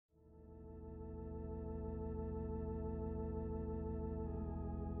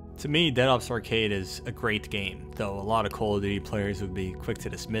To me, Dead Ops Arcade is a great game, though a lot of Call of Duty players would be quick to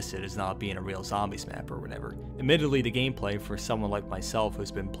dismiss it as not being a real zombies map or whatever. Admittedly, the gameplay, for someone like myself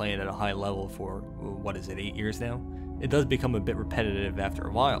who's been playing at a high level for, what is it, 8 years now? It does become a bit repetitive after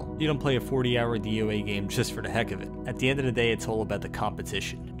a while. You don't play a 40-hour DOA game just for the heck of it. At the end of the day, it's all about the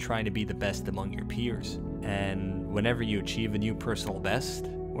competition, trying to be the best among your peers. And whenever you achieve a new personal best,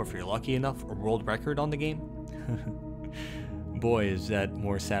 or if you're lucky enough, a world record on the game, boy, is that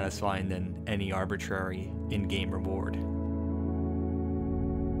more satisfying than any arbitrary in-game reward.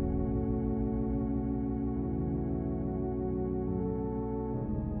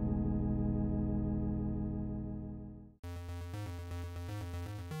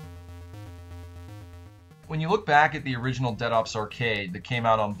 When you look back at the original Dead Ops Arcade that came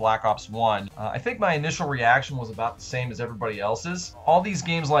out on Black Ops 1, I think my initial reaction was about the same as everybody else's. All these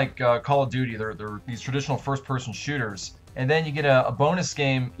games like Call of Duty, they're these traditional first-person shooters. And then you get a bonus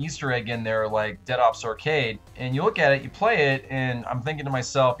game Easter egg in there like Dead Ops Arcade, and you look at it, you play it, and I'm thinking to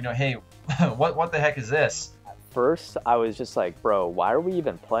myself, you know, hey, what the heck is this? First, I was just like, bro, why are we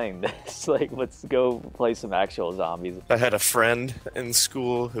even playing this? Like, let's go play some actual zombies. I had a friend in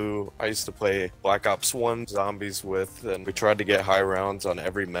school who I used to play Black Ops 1 zombies with, and we tried to get high rounds on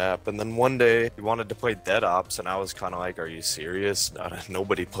every map. And then one day, he wanted to play Dead Ops, and I was kind of like, are you serious?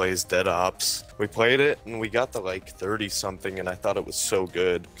 Nobody plays Dead Ops. We played it, and we got to like 30-something, and I thought it was so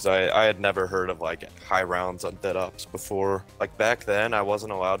good, because I had never heard of like high rounds on Dead Ops before. Like back then, I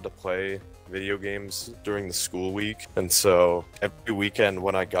wasn't allowed to play video games during the school week, and so every weekend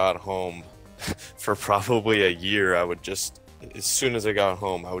when I got home for probably a year, I would just, as soon as I got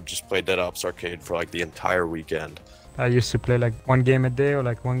home, I would just play Dead Ops Arcade for like the entire weekend. I used to play like one game a day or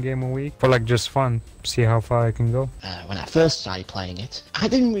like one game a week for like just fun, see how far I can go. When I first started playing it, I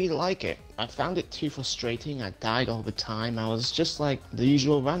didn't really like it. I found it too frustrating. I died all the time. I was just like the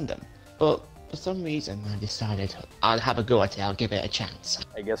usual random. But for some reason, I decided I'll have a go at it, I'll give it a chance.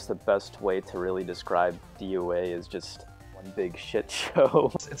 I guess the best way to really describe DOA is just one big shit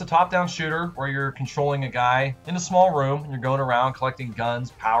show. It's a top-down shooter where you're controlling a guy in a small room, and you're going around collecting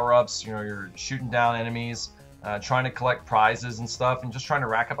guns, power-ups, you know, you're shooting down enemies, trying to collect prizes and stuff, and just trying to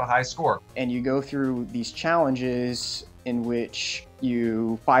rack up a high score. And you go through these challenges in which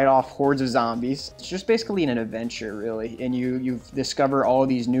you fight off hordes of zombies. It's just basically an adventure, really. And you discover all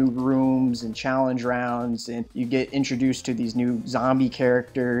these new rooms and challenge rounds, and you get introduced to these new zombie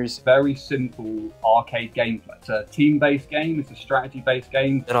characters. Very simple arcade gameplay. It's a team-based game, it's a strategy-based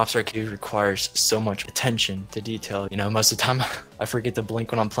game. Dead Ops Arcade requires so much attention to detail. You know, most of the time I forget to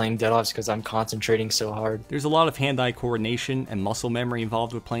blink when I'm playing Dead Ops because I'm concentrating so hard. There's a lot of hand-eye coordination and muscle memory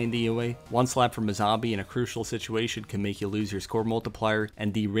involved with playing DOA. One slap from a zombie in a crucial situation can make you lose your score multiplier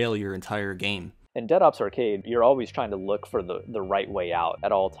and derail your entire game. In Dead Ops Arcade, you're always trying to look for the right way out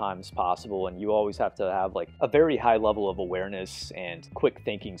at all times possible, and you always have to have like a very high level of awareness and quick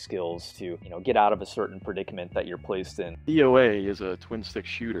thinking skills to, you know, get out of a certain predicament that you're placed in. DOA is a twin-stick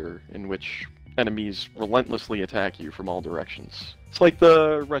shooter in which enemies relentlessly attack you from all directions. It's like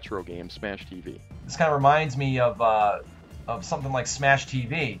the retro game Smash TV. This kind of reminds me of something like Smash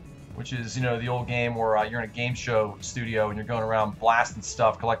TV, which is, you know, the old game where you're in a game show studio and you're going around blasting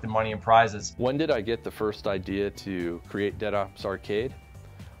stuff, collecting money and prizes. When did I get the first idea to create Dead Ops Arcade?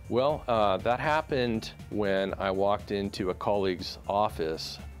 Well, that happened when I walked into a colleague's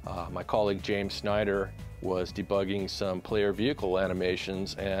office. My colleague James Snyder was debugging some player vehicle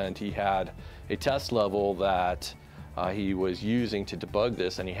animations, and he had a test level that he was using to debug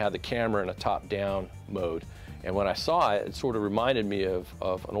this, and he had the camera in a top-down mode. And when I saw it, it sort of reminded me of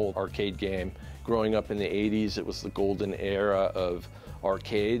an old arcade game. Growing up in the 80s, it was the golden era of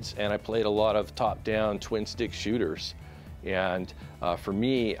arcades, and I played a lot of top-down twin-stick shooters. And for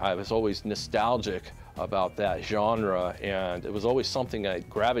me, I was always nostalgic about that genre, and it was always something I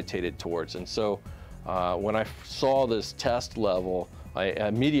gravitated towards. And so when I saw this test level, I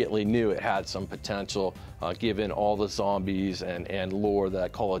immediately knew it had some potential given all the zombies and lore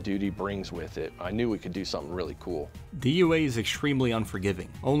that Call of Duty brings with it. I knew we could do something really cool. DOA is extremely unforgiving.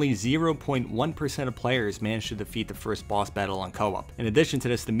 Only 0.1% of players manage to defeat the first boss battle on co-op. In addition to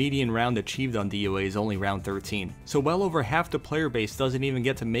this, the median round achieved on DOA is only round 13. So well over half the player base doesn't even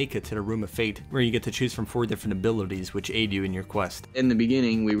get to make it to the Room of Fate, where you get to choose from 4 different abilities which aid you in your quest. In the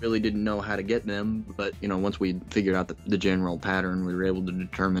beginning, we really didn't know how to get them, but, you know, once we figured out the general pattern, we were able to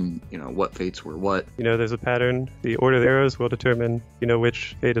determine, you know, what fates were what. You know, there's a pattern. The order of the arrows will determine, you know,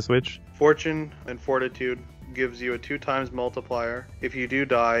 which fate is which. Fortune and Fortitude gives you a 2x multiplier. If you do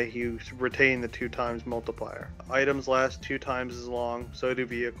die, you retain the 2x multiplier. Items last 2 times as long, so do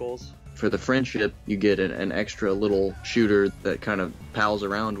vehicles. For the friendship, you get an extra little shooter that kind of pals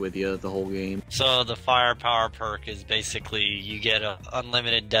around with you the whole game. So the firepower perk is basically you get an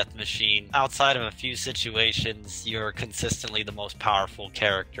unlimited death machine. Outside of a few situations, you're consistently the most powerful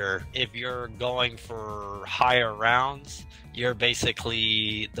character. If you're going for higher rounds, you're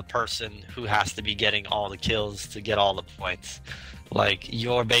basically the person who has to be getting all the kills to get all the points. Like,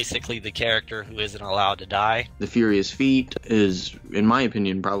 you're basically the character who isn't allowed to die. The Furious Feat is, in my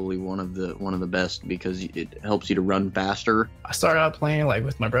opinion, probably one of the best because it helps you to run faster. I started out playing like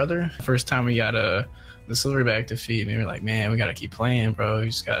with my brother. First time we got the silverback defeat, and we were like, man, we gotta keep playing, bro. We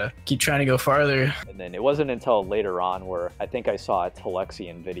just gotta keep trying to go farther. And then it wasn't until later on where I think I saw a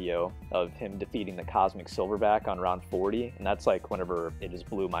Telexian video of him defeating the Cosmic Silverback on round 40, and that's like whenever it just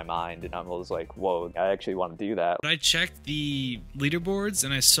blew my mind, and I was like, whoa, I actually want to do that. I checked the leaderboards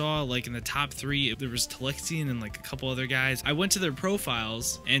and I saw like in the top 3 there was Telexian and like a couple other guys. I went to their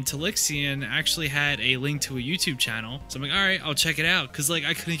profiles and Telexian actually had a link to a YouTube channel, so I'm like, all right, I'll check it out, because like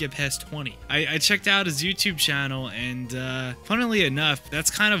I couldn't get past 20. I checked out his YouTube channel, and funnily enough, that's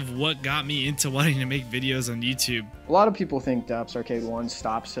kind of what got me into wanting to make videos on YouTube. A lot of people think Dead Ops Arcade 1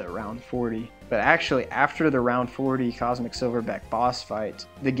 stops at round 40, but actually after the round 40 Cosmic Silverback boss fight,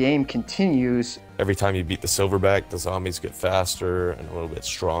 the game continues. Every time you beat the silverback, the zombies get faster and a little bit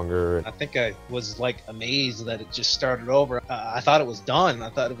stronger. I think I was like amazed that it just started over. I thought it was done. I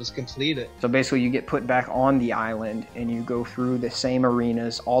thought it was completed. So basically you get put back on the island and you go through the same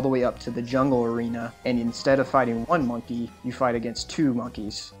arenas all the way up to the jungle arena, and instead of fighting one monkey, you fight against 2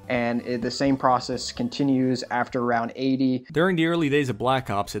 monkeys. And the same process continues after round 80. During the early days of Black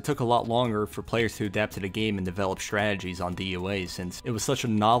Ops, it took a lot longer for players to adapt to the game and develop strategies on DOA, since it was such a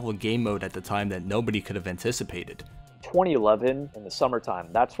novel game mode at the time that nobody could have anticipated. 2011 in the summertime,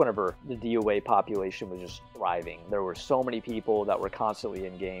 that's whenever the DOA population was just thriving. There were so many people that were constantly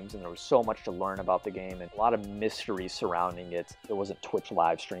in games, and there was so much to learn about the game and a lot of mystery surrounding it. There wasn't Twitch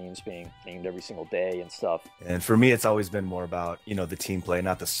live streams being streamed every single day and stuff. And for me, it's always been more about, you know, the team play,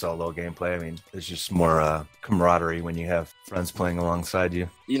 not the solo gameplay. I mean, there's just more camaraderie when you have friends playing alongside you.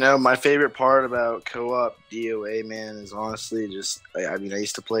 You know, my favorite part about co-op DOA, man, is honestly just, I mean, I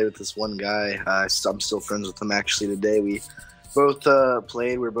used to play with this one guy. I'm still friends with him actually today. We both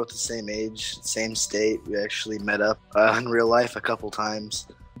played. We were both the same age, same state. We actually met up in real life a couple times.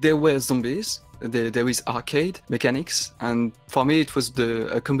 There were zombies. There is arcade mechanics, and for me it was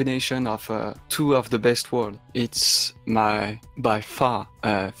a combination of 2 of the best worlds. It's my, by far,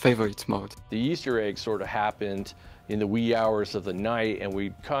 favorite mode. The Easter egg sort of happened in the wee hours of the night, and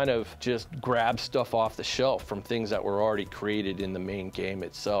we kind of just grabbed stuff off the shelf from things that were already created in the main game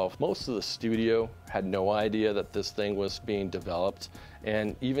itself. Most of the studio had no idea that this thing was being developed,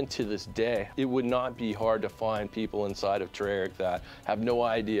 and even to this day, it would not be hard to find people inside of Treyarch that have no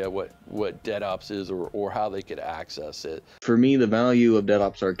idea what Dead Ops is or how they could access it. For me, the value of Dead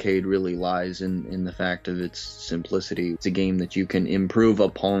Ops Arcade really lies in the fact of its simplicity. It's a game that you can improve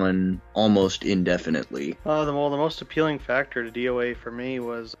upon almost indefinitely. The most appealing factor to DOA for me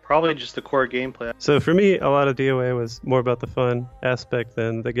was probably just the core gameplay. So for me, a lot of DOA was more about the fun aspect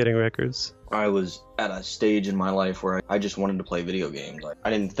than the getting records. I was at a stage in my life where I just wanted to play video games. Like, I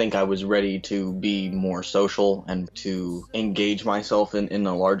didn't think I was ready to be more social and to engage myself in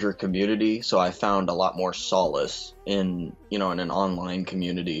a larger community, so I found a lot more solace in an online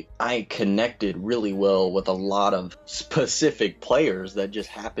community. I connected really well with a lot of specific players that just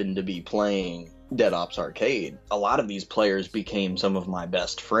happened to be playing Dead Ops Arcade. A lot of these players became some of my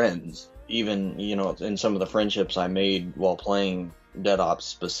best friends. Even, in some of the friendships I made while playing Dead Ops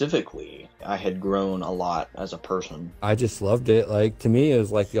specifically, I had grown a lot as a person. I just loved it. Like, to me, it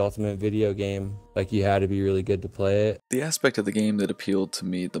was like the ultimate video game. Like, you had to be really good to play it. The aspect of the game that appealed to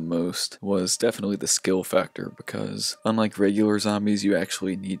me the most was definitely the skill factor, because unlike regular zombies, you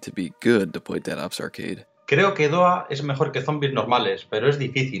actually need to be good to play Dead Ops Arcade. Creo que DOA es mejor que zombies normales, pero es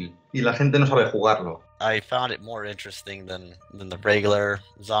difícil y la gente no sabe jugarlo. I found it more interesting than the regular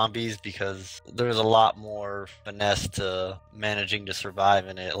zombies because there's a lot more finesse to managing to survive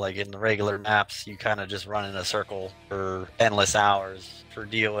in it. Like in the regular maps, you kind of just run in a circle for endless hours. For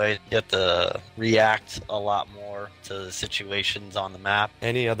DOA, you have to react a lot more to the situations on the map.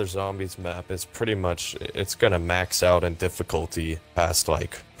 Any other zombies map is pretty much, it's gonna max out in difficulty past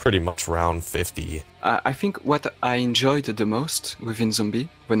like pretty much round 50. I think what I enjoyed the most within Zombie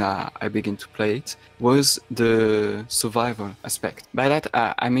when I began to play it was the survival aspect. By that,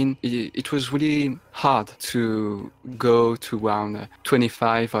 I mean, it was really hard to go to round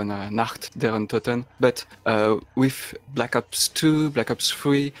 25 on Nacht der Untoten, but with Black Ops 2, Black Ops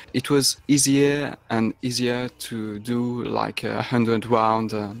 3, it was easier and easier to do like 100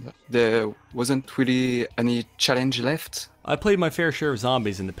 rounds, and there wasn't really any challenge left. I played my fair share of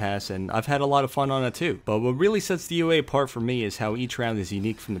zombies in the past, and I've had a lot of fun on it too. But what really sets DOA apart for me is how each round is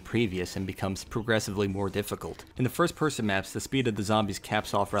unique from the previous and becomes progressively more difficult. In the first person maps, the speed of the zombies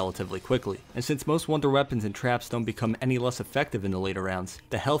caps off relatively quickly, and since most wonder weapons and traps don't become any less effective in the later rounds,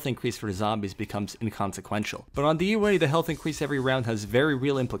 the health increase for the zombies becomes inconsequential. But on DOA, the health increase every round has very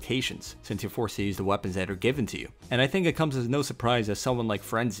real implications, since you're forced to use the weapons that are given to you. And I think it comes as no surprise that someone like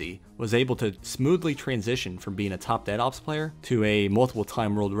Frenzy was able to smoothly transition from being a top dead ops player to a multiple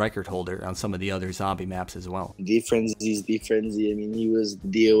time world record holder on some of the other zombie maps as well. DFrenzy's DFrenzy. I mean, he was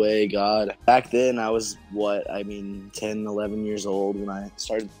the DOA god. Back then, I was, 10, 11 years old when I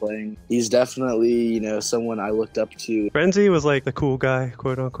started playing. He's definitely, someone I looked up to. Frenzy was like the cool guy,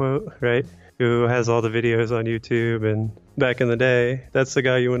 quote unquote, right? Who has all the videos on YouTube, and back in the day, that's the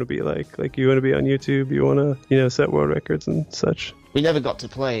guy you want to be like. Like, you want to be on YouTube, you want to, set world records and such. We never got to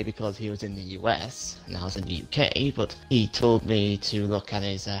play because he was in the US and I was in the UK, but he told me to look at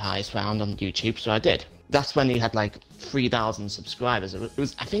his highest round on YouTube, so I did. That's when he had like 3,000 subscribers. I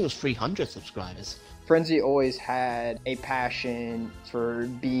think it was 300 subscribers. Frenzy always had a passion for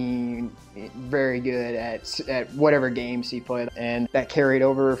being very good at whatever games he played, and that carried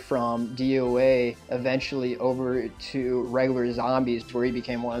over from DOA eventually over to regular zombies, where he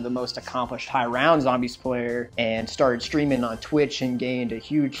became one of the most accomplished high-round zombies player and started streaming on Twitch and gained a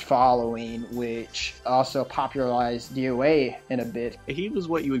huge following, which also popularized DOA in a bit. He was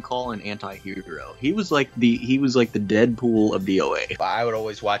what you would call an anti-hero. He was like the Deadpool of DOA. I would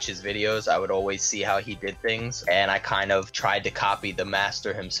always watch his videos. I would always see how he did things, and I kind of tried to copy the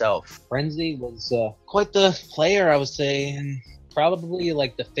master himself. Frenzy was quite the player, I would say, and probably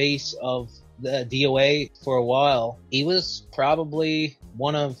like the face of the DOA for a while. He was probably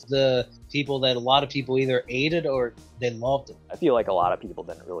one of the people that a lot of people either hated or they loved him. I feel like a lot of people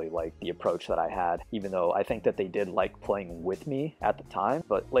didn't really like the approach that I had, even though I think that they did like playing with me at the time.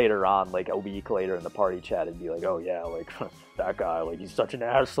 But later on, like a week later in the party chat, it'd be like, oh yeah, like that guy, like he's such an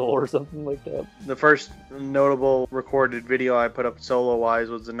asshole or something like that. The first notable recorded video I put up solo-wise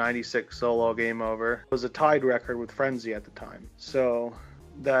was the 96 solo game over. It was a tied record with Frenzy at the time. So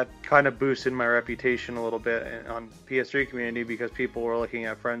that kind of boosted my reputation a little bit on PS3 community because people were looking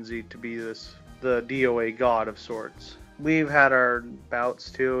at Frenzy to be the DOA god of sorts. We've had our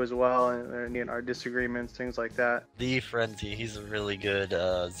bouts too as well, and our disagreements, things like that. DFrenzy, he's a really good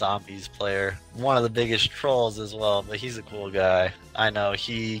zombies player. One of the biggest trolls as well, but he's a cool guy. I know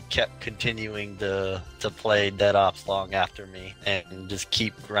he kept continuing to play Dead Ops long after me and just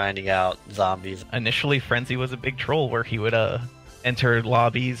keep grinding out zombies. Initially, Frenzy was a big troll where he would enter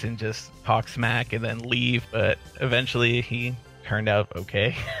lobbies and just talk smack and then leave, but eventually he turned out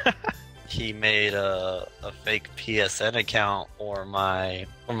okay. He made a fake PSN account for my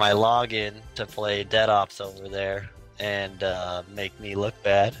login to play Dead Ops over there and make me look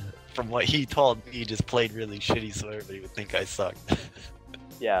bad. From what he told me, he just played really shitty so everybody would think I sucked.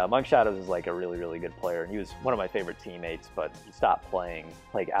 Yeah, Among Shadows is like a really, really good player, and he was one of my favorite teammates, but he stopped playing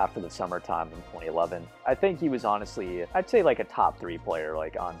like after the summertime in 2011. I think he was honestly, I'd say like a top 3 player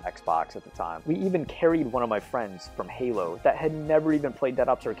like on Xbox at the time. We even carried one of my friends from Halo that had never even played Dead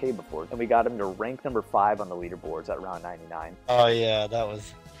Ops Arcade before, and we got him to rank number 5 on the leaderboards at round 99. Oh yeah, that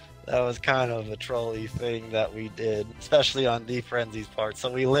was kind of a trolly thing that we did, especially on DFrenzy's part.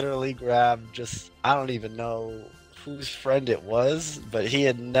 So we literally grabbed I don't even know whose friend it was, but he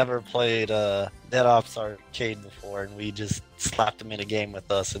had never played Dead Ops Arcade before, and we just slapped him in a game with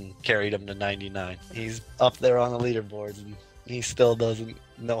us and carried him to 99. He's up there on the leaderboards, and he still doesn't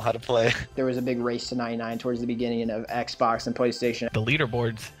know how to play. There was a big race to 99 towards the beginning of Xbox and PlayStation. The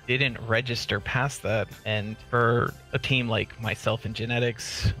leaderboards didn't register past that, and for a team like myself and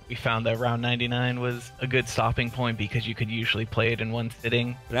Genetics, we found that round 99 was a good stopping point because you could usually play it in one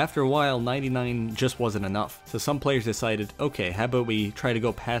sitting. But after a while, 99 just wasn't enough. So some players decided, okay, how about we try to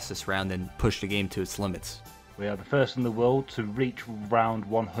go past this round and push the game to its limits. We are the first in the world to reach round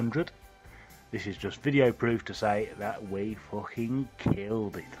 100. This is just video proof to say that we fucking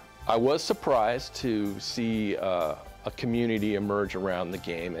killed it. I was surprised to see a community emerge around the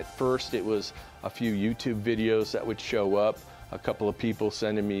game. At first it was a few YouTube videos that would show up, a couple of people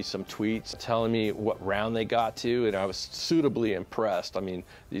sending me some tweets telling me what round they got to, and I was suitably impressed. I mean,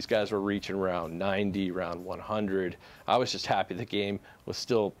 these guys were reaching round 90, round 100. I was just happy the game was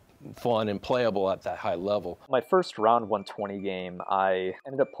still fun and playable at that high level. My first round 120 game, I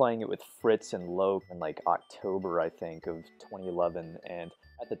ended up playing it with Fritz and Loke in like October, I think, of 2011, and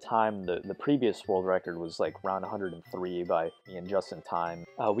at the time, the previous world record was like round 103 by me and Just in Time.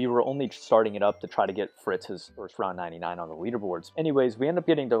 We were only starting it up to try to get Fritz his first round 99 on the leaderboards. Anyways, we end up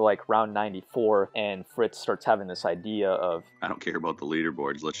getting to like round 94, and Fritz starts having this idea of, I don't care about the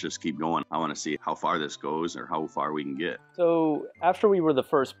leaderboards, let's just keep going. I want to see how far this goes or how far we can get. So after we were the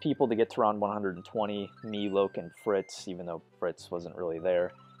first people to get to round 120, me, Loke, and Fritz, even though Fritz wasn't really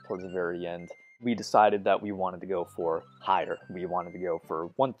there towards the very end, we decided that we wanted to go for higher. We wanted to go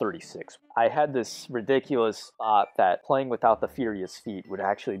for 136. I had this ridiculous thought that playing without the Furious Feet would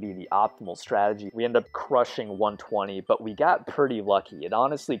actually be the optimal strategy. We ended up crushing 120, but we got pretty lucky. It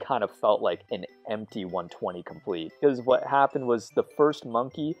honestly kind of felt like an empty 120 complete, because what happened was the first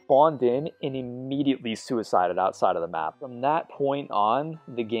monkey spawned in and immediately suicided outside of the map. From that point on,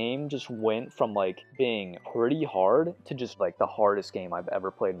 the game just went from like being pretty hard to just like the hardest game I've ever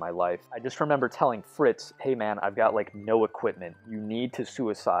played in my life. I just remember telling Fritz, hey man, I've got like no equipment. You need to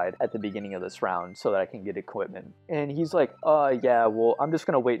suicide at the beginning of this round so that I can get equipment. And he's like, yeah, well, I'm just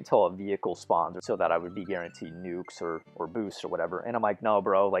gonna wait until a vehicle spawns so that I would be guaranteed nukes or boosts or whatever. And I'm like, no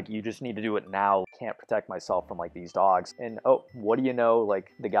bro, like you just need to do it now. Can't protect myself from like these dogs. And oh, what do you know, like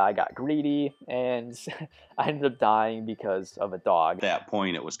the guy got greedy and I ended up dying because of a dog. At that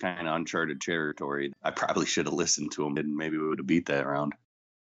point, it was kind of uncharted territory. I probably should have listened to him and maybe we would have beat that round.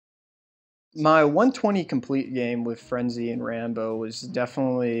 My 120 complete game with Frenzy and Rambo was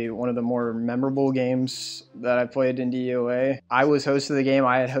definitely one of the more memorable games that I played in DOA. I was host of the game,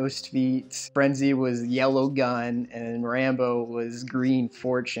 I had host feet. Frenzy was Yellow Gun, and Rambo was Green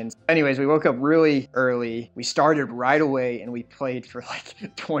Fortune. Anyways, we woke up really early. We started right away, and we played for like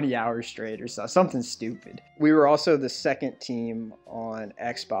 20 hours straight or something stupid. We were also the second team on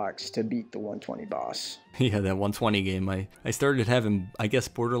Xbox to beat the 120 boss. Yeah, that 120 game, I started having, I guess,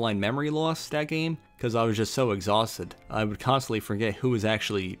 borderline memory loss that game, because I was just so exhausted. I would constantly forget who was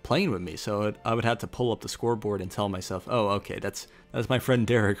actually playing with me, so I would have to pull up the scoreboard and tell myself, oh, okay, that's my friend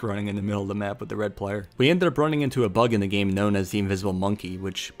Derek running in the middle of the map with the red player. We ended up running into a bug in the game known as the invisible monkey,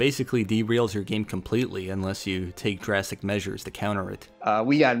 which basically derails your game completely unless you take drastic measures to counter it.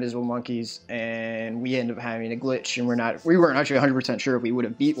 We got invisible monkeys, and we ended up having a glitch, and we weren't actually 100% sure if we would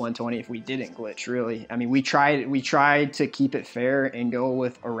have beat 120 if we didn't glitch, really. I mean, we tried to keep it fair and go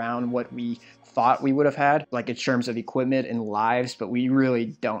with around what we thought we would have had, like in terms of equipment and lives, but we really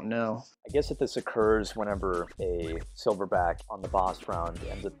don't know. I guess if this occurs whenever a silverback on the boss round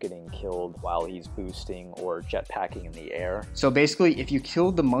ends up getting killed while he's boosting or jetpacking in the air. So basically, if you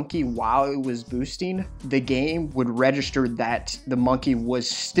killed the monkey while it was boosting, the game would register that the monkey was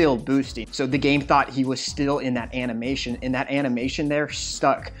still boosting. So the game thought he was still in that animation, and that animation there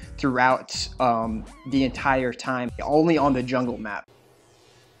stuck throughout the entire time, only on the jungle map.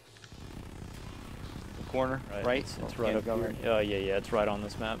 Corner, right? It's right up here. Yeah, it's right on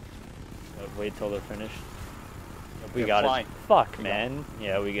this map. Wait till they're finished. We got it. Fuck, man.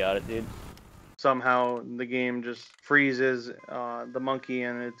 Yeah, we got it, dude. Somehow the game just freezes the monkey,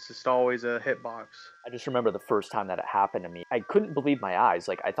 and it's just always a hitbox. I just remember the first time that it happened to me. I couldn't believe my eyes.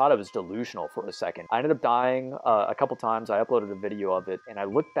 Like, I thought I was delusional for a second. I ended up dying a couple times. I uploaded a video of it, and I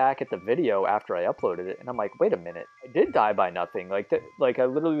looked back at the video after I uploaded it, and I'm like, wait a minute. I did die by nothing. Like I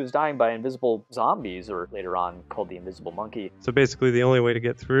literally was dying by invisible zombies, or later on called the invisible monkey. So basically the only way to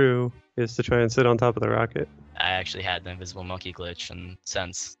get through is to try and sit on top of the rocket. I actually had the invisible monkey glitch, and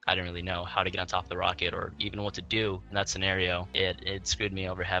since I didn't really know how to get on top of the rocket or even what to do in that scenario, it screwed me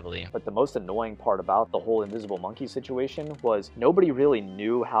over heavily. But the most annoying part about the whole invisible monkey situation was nobody really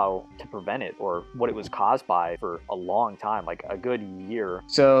knew how to prevent it or what it was caused by for a long time, like a good year.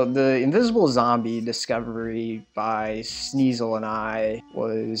 So the invisible zombie discovery by Sneasel and I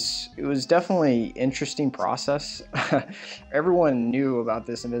was definitely an interesting process. Everyone knew about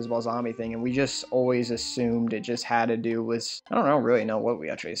this invisible zombie thing, and we just always assumed it just had to do with, I don't really know what we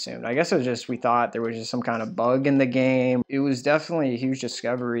actually assumed. I guess it was just, we thought there was just some kind of bug in the game. It was definitely a huge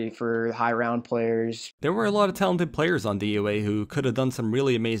discovery for high round players. There were a lot of talented players on DOA who could have done some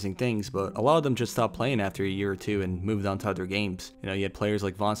really amazing things, but a lot of them just stopped playing after a year or two and moved on to other games. You know, you had players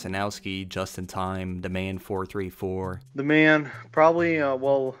like Von Sanowski, Just in Time, The Man 434. The Man, probably,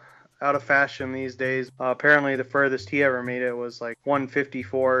 well, out of fashion these days. Apparently the furthest he ever made it was like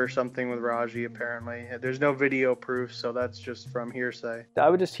 154 or something with Raji, apparently. There's no video proof, so that's just from hearsay. I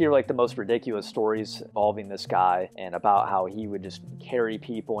would just hear like the most ridiculous stories involving this guy and about how he would just carry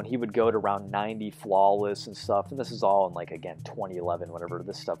people and he would go to round 90 flawless and stuff. And this is all in like, again, 2011, whenever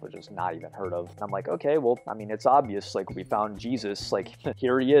this stuff was just not even heard of. And I'm like, okay, well, I mean, it's obvious. Like, we found Jesus. Like,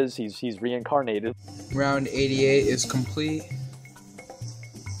 here he is. He's reincarnated. Round 88 is complete.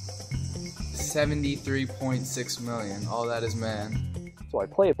 73.6 million. All that is man. So I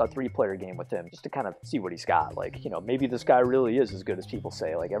play a 3-player game with him just to kind of see what he's got. Like, you know, maybe this guy really is as good as people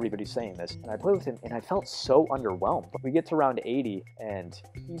say. Like, everybody's saying this. And I play with him, and I felt so underwhelmed. We get to round 80, and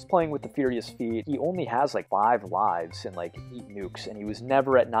he's playing with the Furious Feet. He only has, like, 5 lives and, like, 8 nukes, and he was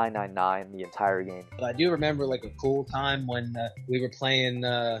never at 999 the entire game. But I do remember, like, a cool time when we were playing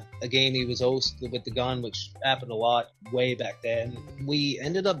a game he was host with the gun, which happened a lot way back then. We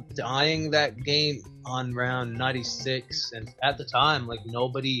ended up dying that game on round 96, and at the time, like,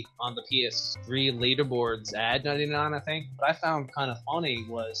 nobody on the PS3 leaderboards had 99, I think. What I found kind of funny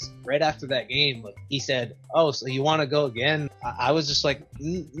was right after that game, like, he said, "Oh, so you want to go again?" I was just like,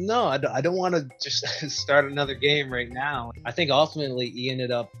 no, I don't want to just start another game right now. I think ultimately he ended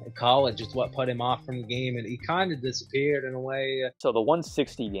up in college is what put him off from the game, and he kind of disappeared in a way. So the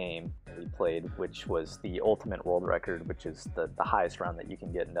 160 game we played, which was the ultimate world record, which is the highest round that you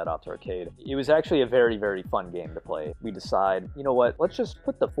can get in NetOps Arcade. It was actually a very, very fun game to play. We decide, you know what, let's just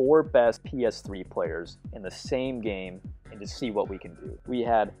put the 4 best PS3 players in the same game and just see what we can do. We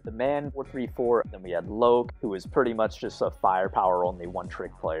had the man 434, then we had Loke, who was pretty much just a firepower only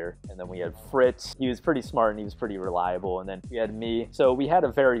one-trick player, and then we had Fritz. He was pretty smart and he was pretty reliable, and then we had me. So we had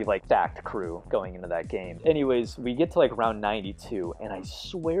a very like stacked crew going into that game. Anyways, we get to like round 92, and I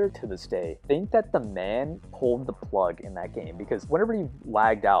swear to this day, I think that the man pulled the plug in that game, because whenever he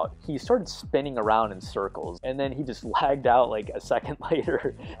lagged out, he started spinning around in circles, and then he just lagged out like a second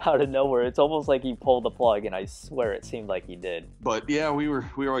later out of nowhere. It's almost like he pulled the plug, and I swear it seemed like he did. But yeah, we were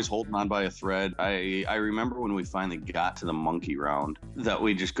always holding on by a thread. I remember when we finally got to the monkey round that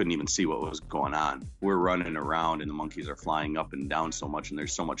we just couldn't even see what was going on. We're running around and the monkeys are flying up and down so much, and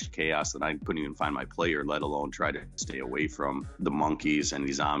there's so much chaos that I couldn't even find my player, let alone try to stay away from the monkeys and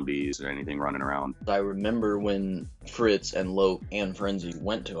the zombies or anything running around. I remember when Fritz and Loke and Frenzy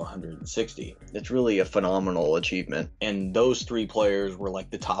went to 160. It's really a phenomenal achievement, and those 3 players were like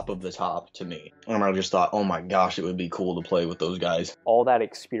the top of the top to me. And I just thought, oh my gosh, it would be cool to play with those guys. All that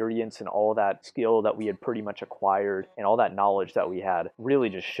experience and all that skill that we had pretty much acquired and all that knowledge that we had really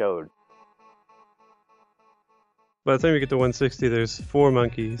just showed. By the time you get to 160, there's 4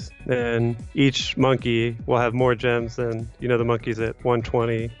 monkeys, and each monkey will have more gems than, you know, the monkeys at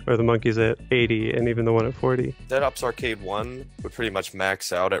 120 or the monkeys at 80 and even the one at 40. DeadOps Arcade 1 would pretty much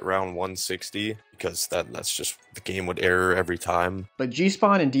max out at round 160 because that's just the game would error every time. But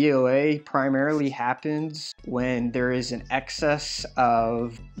G-Spawn and DOA primarily happens when there is an excess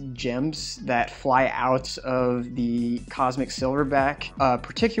of gems that fly out of the Cosmic Silverback,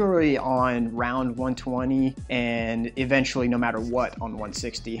 particularly on round 120 and eventually no matter what on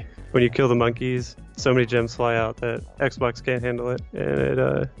 160. When you kill the monkeys, so many gems fly out that Xbox can't handle it, and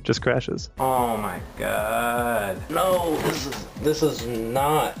it just crashes. Oh my god. No, this is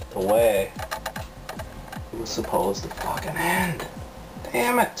not the way it was supposed to fucking end.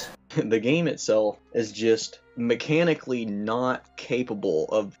 Damn it. The game itself is just mechanically not capable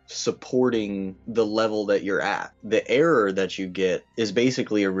of supporting the level that you're at. The error that you get is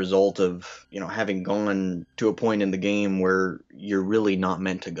basically a result of, you know, having gone to a point in the game where you're really not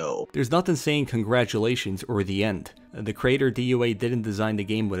meant to go. There's nothing saying congratulations or the end. The creator DOA didn't design the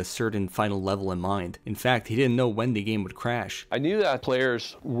game with a certain final level in mind. In fact, he didn't know when the game would crash. I knew that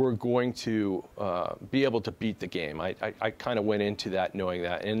players were going to be able to beat the game. I kind of went into that knowing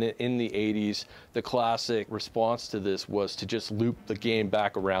that. And in the 80s, the classic response to this was to just loop the game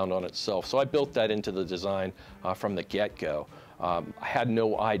back around on itself. So I built that into the design from the get-go. I had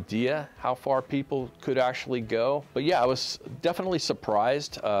no idea how far people could actually go. But yeah, I was definitely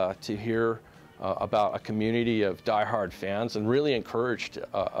surprised to hear about a community of diehard fans, and really encouraged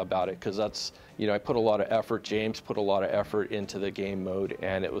about it, because that's, you know, I put a lot of effort, James put a lot of effort into the game mode,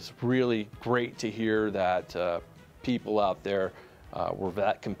 and it was really great to hear that people out there were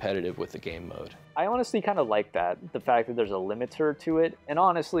that competitive with the game mode. I honestly kind of like that, the fact that there's a limiter to it. And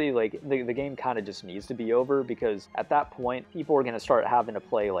honestly, like, the game kind of just needs to be over, because at that point, people are going to start having to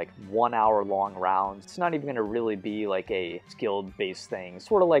play like 1 hour long rounds. It's not even going to really be like a skill-based thing,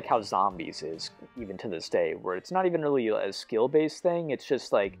 sort of like how Zombies is, even to this day, where it's not even really a skill-based thing. It's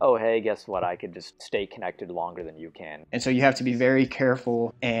just like, oh, hey, guess what? I could just stay connected longer than you can. And so you have to be very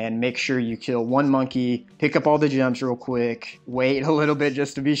careful and make sure you kill one monkey, pick up all the gems real quick, wait a little bit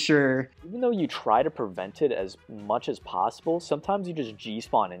just to be sure. Even though you try to prevent it as much as possible, sometimes you just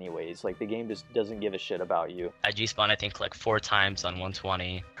G-spawn anyways. Like, the game just doesn't give a shit about you. I G-spawn, I think, like 4 times on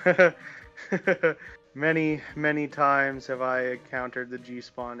 120. Many times have I encountered the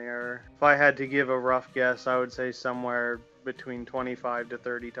G-spawn error. If I had to give a rough guess, I would say somewhere between 25 to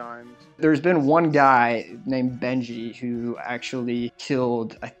 30 times. There's been one guy named Benji who actually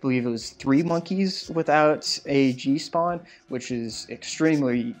killed, I believe it was 3 monkeys without a G-spawn, which is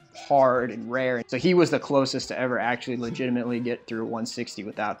extremely hard and rare. So he was the closest to ever actually legitimately get through 160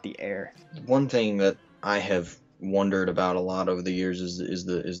 without the air. One thing that I have wondered about a lot over the years is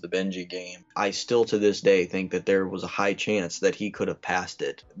the Benji game. I still to this day think that there was a high chance that he could have passed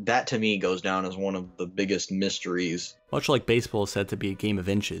it. That to me goes down as one of the biggest mysteries. Much like baseball is said to be a game of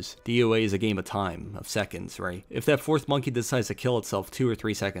inches, DOA is a game of time, of seconds, right? If that 4th monkey decides to kill itself 2 or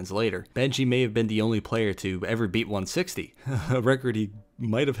 3 seconds later, Benji may have been the only player to ever beat 160, a record he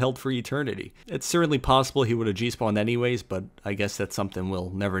might have held for eternity. It's certainly possible he would have G-spawned anyways, but I guess that's something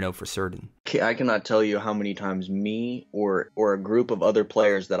we'll never know for certain. I cannot tell you how many times me or a group of other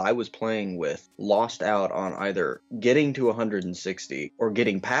players that I was playing with lost out on either getting to 160 or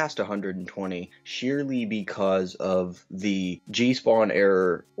getting past 120 sheerly because of the G-spawn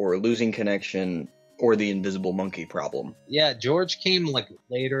error or losing connection or the invisible monkey problem. Yeah, George came like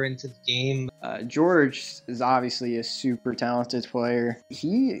later into the game. George is obviously a super talented player.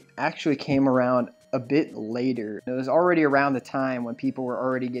 He actually came around a bit later. It was already around the time when people were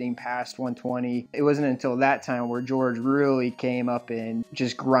already getting past 120. It wasn't until that time where George really came up and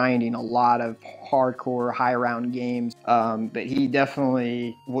just grinding a lot of hardcore high round games. But he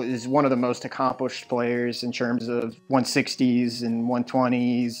definitely was one of the most accomplished players in terms of 160s and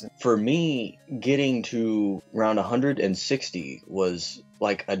 120s. For me, getting to round 160 was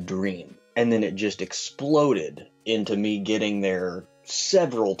like a dream. And then it just exploded into me getting there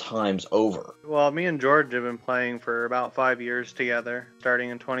several times over. Well, me and George have been playing for about 5 years together,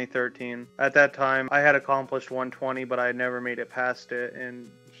 starting in 2013. At that time, I had accomplished 120, but I had never made it past it,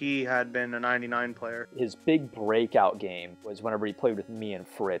 and he had been a 99 player. His big breakout game was whenever he played with me and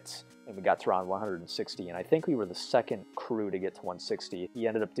Fritz, and we got to around 160, and I think we were the second crew to get to 160. He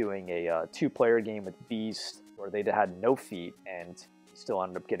ended up doing a 2-player game with Beast, where they had no feet, and still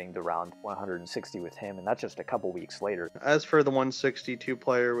ended up getting to round 160 with him, and that's just a couple weeks later. As for the 162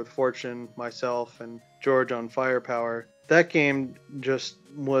 player with Fortune, myself, and George on Firepower, that game just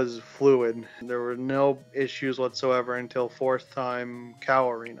was fluid. There were no issues whatsoever until 4th time Cow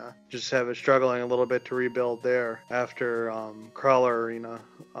Arena. Just struggling a little bit to rebuild there after Crawler Arena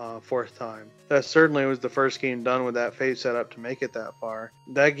 4th time. That certainly was the first game done with that phase setup to make it that far.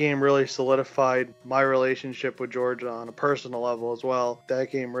 That game really solidified my relationship with George on a personal level as well.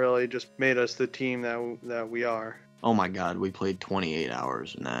 That game really just made us the team that we are. Oh my god, we played 28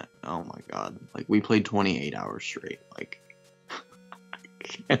 hours in that. Oh my god. Like, we played 28 hours straight. Like,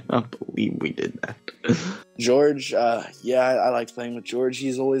 I cannot believe we did that. George, yeah, I like playing with George.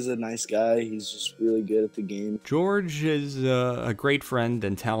 He's always a nice guy. He's just really good at the game. George is a great friend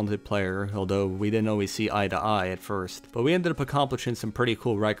and talented player, although we didn't always see eye to eye at first. But we ended up accomplishing some pretty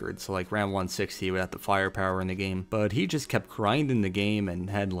cool records, like round 160 without the firepower in the game. But he just kept grinding the game and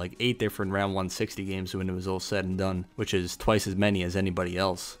had like 8 different round 160 games when it was all said and done, which is twice as many as anybody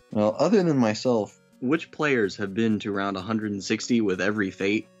else. Well, other than myself, which players have been to round 160 with every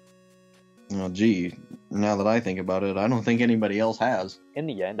fate? Well, gee, now that I think about it, I don't think anybody else has. In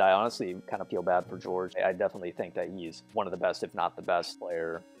the end, I honestly kind of feel bad for George. I definitely think that he's one of the best, if not the best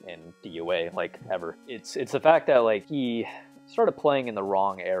player in DOA, like, ever. It's the fact that, like, he started playing in the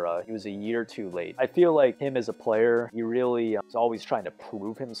wrong era. He was a year too late. I feel like him as a player, he really was always trying to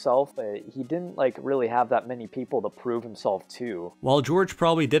prove himself, but he didn't like really have that many people to prove himself to. While George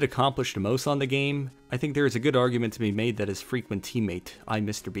probably did accomplish the most on the game, I think there is a good argument to be made that his frequent teammate,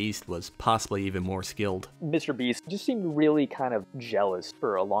 Mr. Beast, was possibly even more skilled. Mr. Beast just seemed really kind of jealous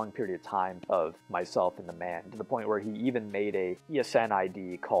for a long period of time of myself and the man, to the point where he even made a ESN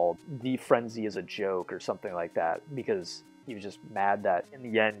ID called The Frenzy is a Joke or something like that, because he was just mad that in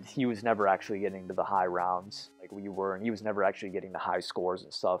the end he was never actually getting to the high rounds like we were, and he was never actually getting the high scores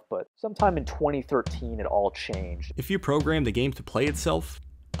and stuff. But sometime in 2013 it all changed. If you program the game to play itself,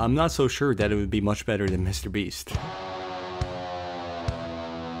 I'm not so sure that it would be much better than Mr. Beast.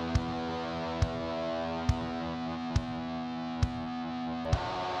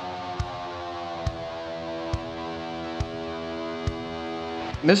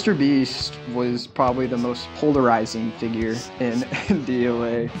 Mr. Beast was probably the most polarizing figure in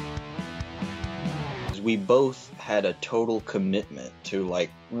DOA. We both had a total commitment to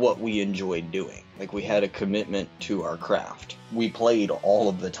like what we enjoyed doing. Like we had a commitment to our craft. We played all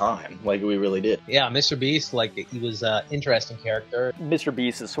of the time, like we really did. Yeah, Mr. Beast, like he was an interesting character. Mr.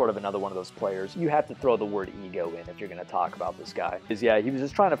 Beast is sort of another one of those players. You have to throw the word ego in if you're going to talk about this guy. Because yeah, he was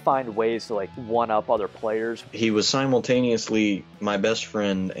just trying to find ways to like one up other players. He was simultaneously my best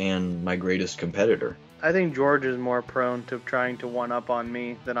friend and my greatest competitor. I think George is more prone to trying to one-up on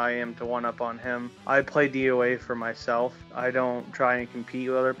me than I am to one-up on him. I play DOA for myself. I don't try and compete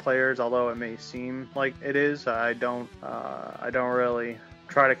with other players, although it may seem like it is. I don't really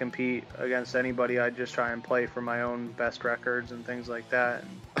try to compete against anybody. I just try and play for my own best records and things like that.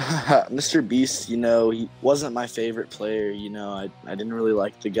 Mr. Beast, you know, he wasn't my favorite player. You know, I didn't really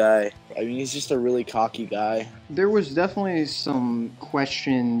like the guy. I mean, he's just a really cocky guy. There was definitely some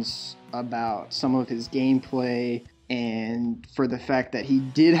questions about some of his gameplay and for the fact that he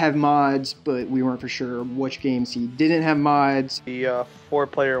did have mods, but we weren't for sure which games he didn't have mods. The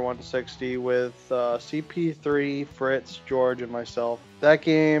 4-player 160 with CP3, Fritz, George, and myself. That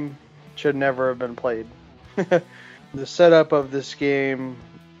game should never have been played. The setup of this game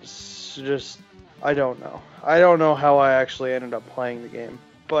just, I don't know. I don't know how I actually ended up playing the game.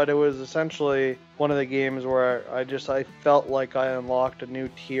 But it was essentially one of the games where I felt like I unlocked a new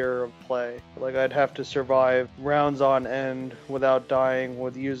tier of play. Like I'd have to survive rounds on end without dying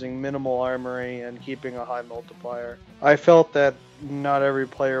with using minimal armory and keeping a high multiplier. I felt that not every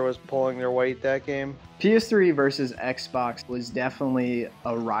player was pulling their weight that game. PS3 versus Xbox was definitely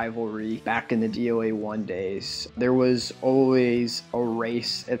a rivalry back in the DOA 1 days. There was always a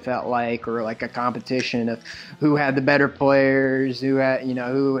race, it felt like, or like a competition of who had the better players, who had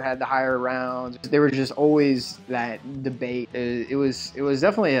the higher rounds. There was just always that debate. It was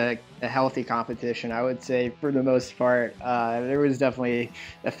definitely a healthy competition, I would say, for the most part. There was definitely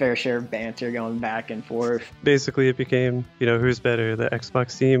a fair share of banter going back and forth. Basically, it became, who's better, the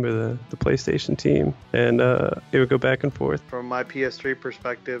Xbox team or the PlayStation team? And it would go back and forth. From my PS3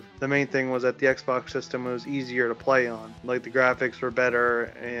 perspective, the main thing was that the Xbox system was easier to play on. Like the graphics were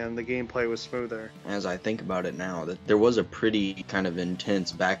better and the gameplay was smoother. As I think about it now, that there was a pretty kind of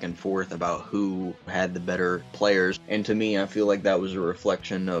intense back and forth about who had the better players. And to me, I feel like that was a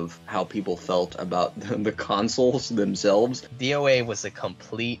reflection of how people felt about the consoles themselves. DOA was a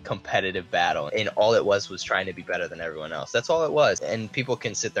complete competitive battle, and all it was trying to be better than everyone else. That's all it was. And people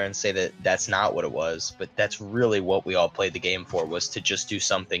can sit there and say that that's not what it was, but that's really what we all played the game for, was to just do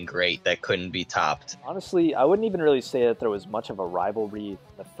something great that couldn't be topped. Honestly, I wouldn't even really say that there was much of a rivalry in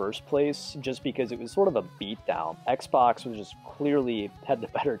the first place, just because it was sort of a beatdown. Xbox was just clearly had the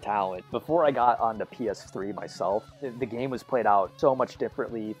better talent. Before I got on the PS3 myself, the game was played out so much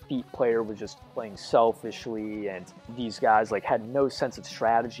differently. Feet player was just playing selfishly, and these guys like had no sense of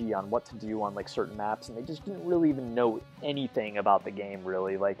strategy on what to do on like certain maps, and they just didn't really even know anything about the game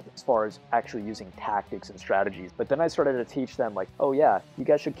really, like as far as actually using tactics and strategies. But then I started to teach them like, oh yeah, you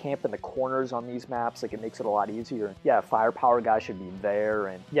guys should camp in the corners on these maps, like it makes it a lot easier. Yeah, firepower guys should be there,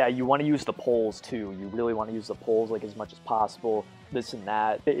 and yeah, you want to use the poles too. You really want to use the poles like as much as possible. This and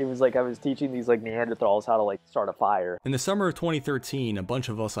that. It was like I was teaching these like Neanderthals how to like start a fire. In the summer of 2013, a bunch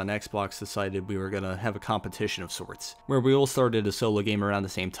of us on Xbox decided we were gonna have a competition of sorts, where we all started a solo game around the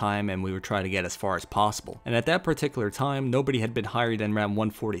same time and we would try to get as far as possible. And at that particular time, nobody had been higher than round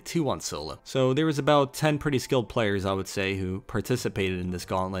 142 on solo. So there was about 10 pretty skilled players, I would say, who participated in this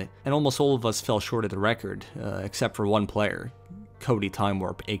gauntlet, and almost all of us fell short of the record, except for one player, Cody Time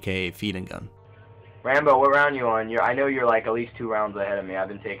Warp, aka Feed and Gun. Rambo, what round you on? I know you're like at least 2 rounds ahead of me. I've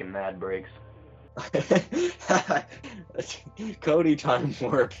been taking mad breaks. Cody Time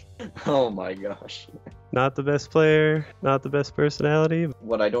Warp. Oh my gosh. Not the best player, not the best personality.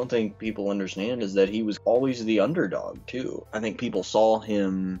 What I don't think people understand is that he was always the underdog too. I think people saw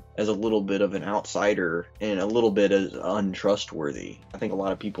him as a little bit of an outsider and a little bit as untrustworthy. I think a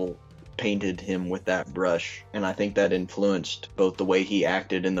lot of people painted him with that brush, and I think that influenced both the way he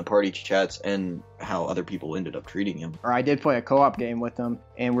acted in the party chats and how other people ended up treating him. Or I did play a co-op game with him,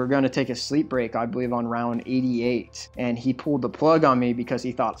 and we're going to take a sleep break, I believe, on round 88, and he pulled the plug on me because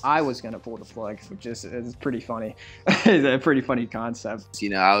he thought I was going to pull the plug, which is pretty funny. It's a pretty funny concept. You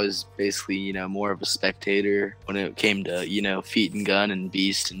know, I was basically, you know, more of a spectator when it came to, you know, Feet and Gun and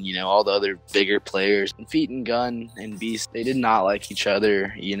Beast and, you know, all the other bigger players. And Feet and Gun and Beast, they did not like each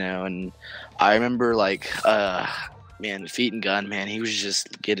other, you know, and I remember like, man, Feet and Gun, man, he was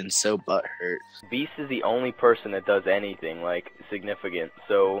just getting so butthurt. Beast is the only person that does anything, like, significant.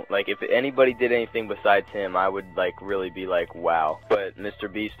 So, like, if anybody did anything besides him, I would, like, really be like, wow. But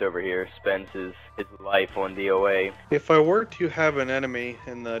Mr. Beast over here spends his life on DOA. If I were to have an enemy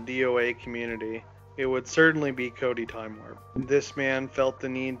in the DOA community, it would certainly be Cody Time Warp. This man felt the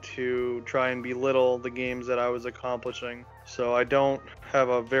need to try and belittle the games that I was accomplishing. So I don't have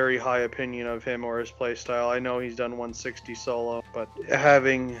a very high opinion of him or his playstyle. I know he's done 160 solo, but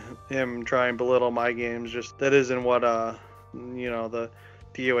having him try and belittle my games, just that isn't what you know, the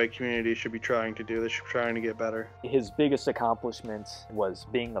DOA community should be trying to do. They should be trying to get better. His biggest accomplishment was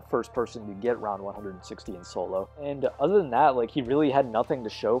being the first person to get round 160 in solo. And other than that, like, he really had nothing to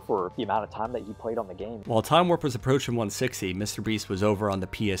show for the amount of time that he played on the game. While Time Warp was approaching 160, Mr. Beast was over on the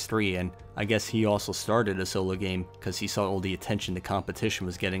PS3, and I guess he also started a solo game because he saw all the attention the competition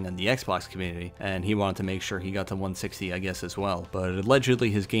was getting on the Xbox community, and he wanted to make sure he got to 160, I guess, as well. But allegedly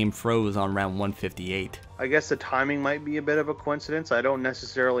his game froze on round 158. I guess the timing might be a bit of a coincidence. I don't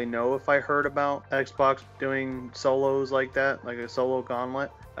necessarily know if I heard about Xbox doing solos like that, like a solo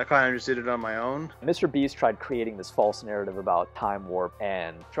gauntlet. I kind of just did it on my own. Mr. Beast tried creating this false narrative about Time Warp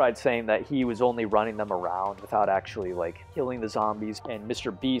and tried saying that he was only running them around without actually, like, killing the zombies. And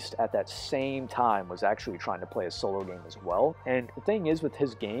Mr. Beast at that same time was actually trying to play a solo game as well. And the thing is with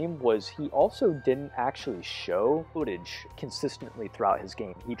his game was he also didn't actually show footage consistently throughout his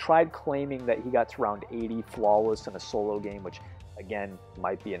game. He tried claiming that he got to round 80 flawless in a solo game, which again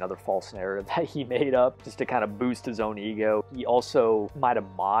might be another false narrative that he made up just to kind of boost his own ego. He also might have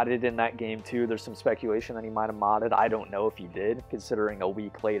modded in that game too. There's some speculation that he might have modded. I don't know if he did, considering a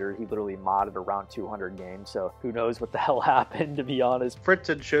week later he literally modded around 200 games, so who knows what the hell happened, to be honest. Fritz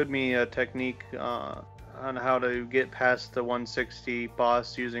had showed me a technique on how to get past the 160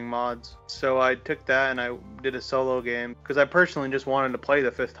 boss using mods. So I took that and I did a solo game because I personally just wanted to play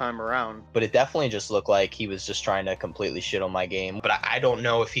the 5th time around. But it definitely just looked like he was just trying to completely shit on my game. But I don't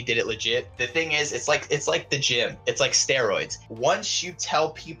know if he did it legit. The thing is, it's like the gym. It's like steroids. Once you tell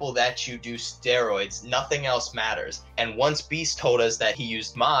people that you do steroids, nothing else matters. And once Beast told us that he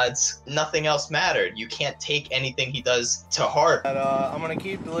used mods, nothing else mattered. You can't take anything he does to heart. I'm gonna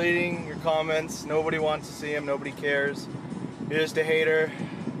keep deleting your comments. Nobody wants to see him. Nobody cares. You're just a hater.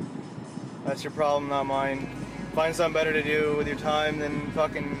 That's your problem, not mine. Find something better to do with your time than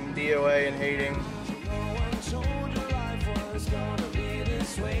fucking DOA and hating.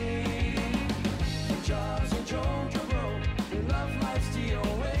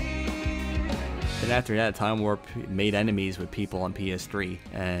 And after that, Time Warp made enemies with people on PS3,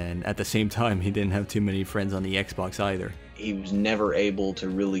 and at the same time he didn't have too many friends on the Xbox either. He was never able to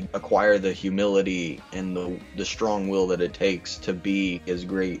really acquire the humility and the strong will that it takes to be as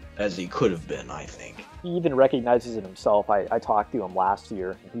great as he could have been, I think. He even recognizes it himself. I talked to him last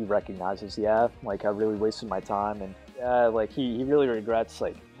year, and he recognizes, yeah, like, I really wasted my time, and yeah, like, he really regrets,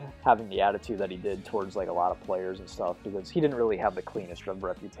 like, having the attitude that he did towards, like, a lot of players and stuff, because he didn't really have the cleanest of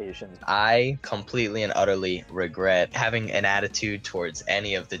reputations. I completely and utterly regret having an attitude towards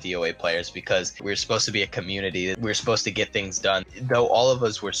any of the DOA players, because we're supposed to be a community. We're supposed to get things done. Though all of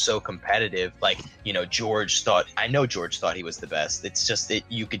us were so competitive, like, you know, I know George thought he was the best. It's just that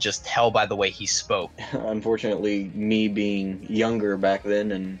you could just tell by the way he spoke. Unfortunately, me being younger back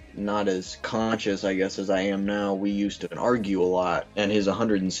then and not as conscious, I guess, as I am now, we used to argue a lot, and his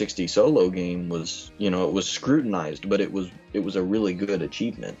 160 solo game was, you know, it was scrutinized, but it was a really good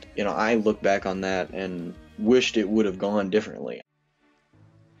achievement. You know, I look back on that and wished it would have gone differently.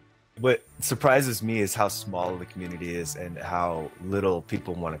 What surprises me is how small the community is and how little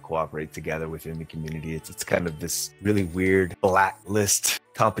people want to cooperate together within the community. It's kind of this really weird blacklist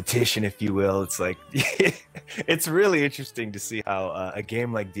competition, if you will. It's like, it's really interesting to see how a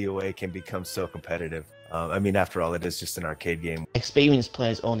game like DOA can become so competitive. I mean, after all, it is just an arcade game. Experienced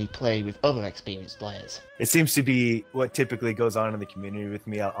players only play with other experienced players. It seems to be what typically goes on in the community with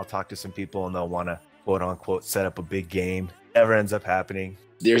me. I'll talk to some people and they'll want to, quote unquote, set up a big game. Never ends up happening.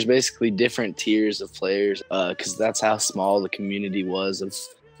 There's basically different tiers of players because that's how small the community was of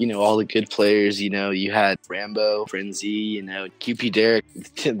all the good players. You had Rambo, Frenzy, QP Derek,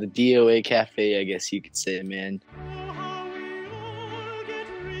 the DOA Cafe, I guess you could say, man.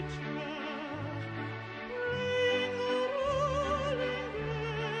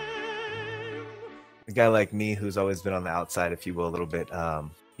 A guy like me who's always been on the outside, if you will, a little bit.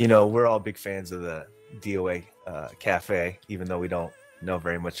 We're all big fans of the DOA Cafe, even though we don't know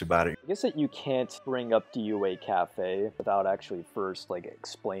very much about it. I guess that you can't bring up DOA Cafe without actually first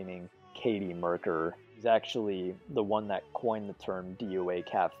explaining Katie Merker. He's actually the one that coined the term DOA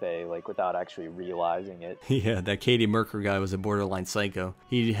Cafe, without actually realizing it. Yeah, that Katie Merker guy was a borderline psycho.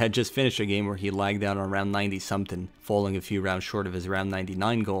 He had just finished a game where he lagged out on round 90-something, falling a few rounds short of his round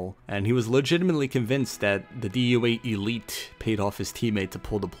 99 goal, and he was legitimately convinced that the DOA Elite paid off his teammate to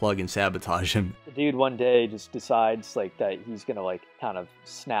pull the plug and sabotage him. The dude one day just decides that he's gonna kind of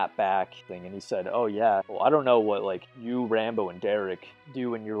snap back thing, and he said, "Oh yeah, well I don't know what you, Rambo, and Derek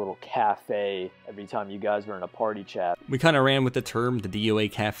do in your little cafe every time you guys are in a party chat." We kind of ran with the term, the DOA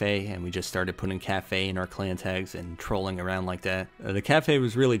Cafe, and we just started putting cafe in our clan tags and trolling around like that. The cafe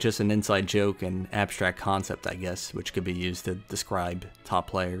was really just an inside joke and abstract concept, I guess, which could be used to describe top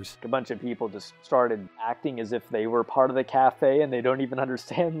players. A bunch of people just started acting as if they were part of the cafe, and they don't even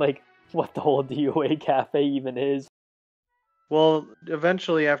understand what the whole DOA Cafe even is. Well,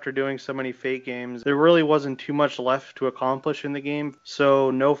 eventually, after doing so many Fate games, there really wasn't too much left to accomplish in the game,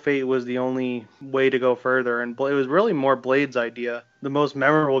 so No Fate was the only way to go further, and it was really more Blade's idea. The most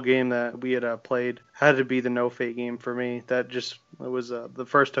memorable game that we had played had to be the No Fate game for me. It was the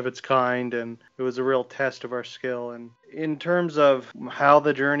first of its kind, and it was a real test of our skill. And in terms of how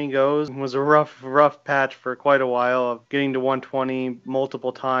the journey goes, it was a rough patch for quite a while of getting to 120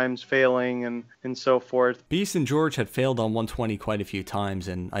 multiple times, failing, and so forth. Beast and George had failed on 120 quite a few times,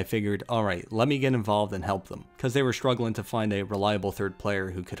 and I figured, alright, let me get involved and help them, because they were struggling to find a reliable third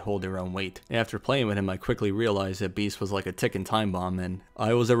player who could hold their own weight. After playing with him, I quickly realized that Beast was like a ticking time bomb, and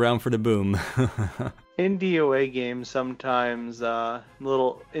I was around for the boom. In DOA games, sometimes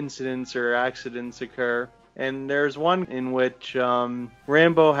little incidents or accidents occur. And there's one in which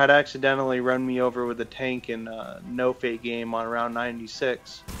Rambo had accidentally run me over with a tank in a No Fate game on round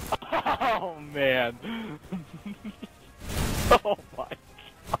 96. Oh, man. Oh, my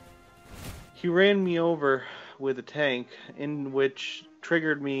God. He ran me over with a tank, in which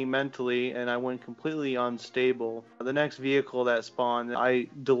triggered me mentally, and I went completely unstable. The next vehicle that spawned, I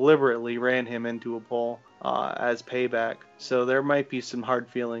deliberately ran him into a pole as payback. So there might be some hard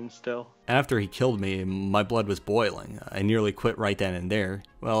feelings still. After he killed me, my blood was boiling. I nearly quit right then and there.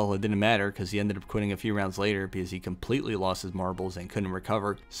 Well, it didn't matter because he ended up quitting a few rounds later because he completely lost his marbles and couldn't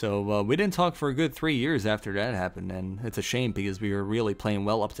recover. So we didn't talk for a good 3 years after that happened, and it's a shame because we were really playing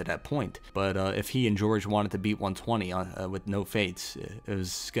well up to that point. But if he and George wanted to beat 120 with no fates, it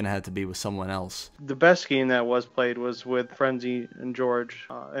was going to have to be with someone else. The best game that was played was with Frenzy and George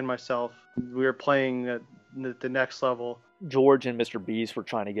and myself. We were playing at the next level. George and Mr. Beast were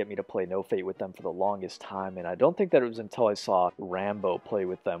trying to get me to play No Fate with them for the longest time, and I don't think that it was until I saw Rambo play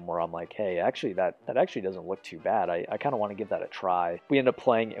with them where I'm like, hey, actually that actually doesn't look too bad. I kind of want to give that a try. We end up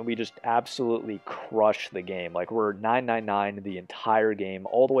playing, and we just absolutely crush the game. We're 999 the entire game,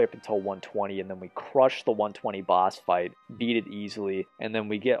 all the way up until 120, and then we crush the 120 boss fight, beat it easily, and then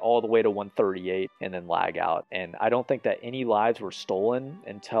we get all the way to 138 and then lag out. And I don't think that any lives were stolen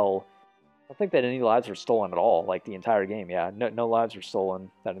until... I don't think that any lives were stolen at all, the entire game. Yeah, no lives were stolen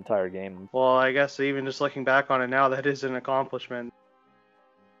that entire game. Well, I guess even just looking back on it now, that is an accomplishment.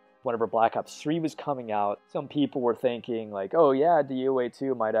 Whenever Black Ops 3 was coming out, some people were thinking oh yeah, DOA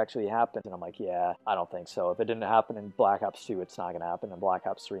 2 might actually happen. And I'm like, yeah, I don't think so. If it didn't happen in Black Ops 2, it's not going to happen in Black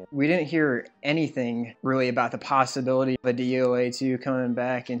Ops 3. We didn't hear anything really about the possibility of a DOA 2 coming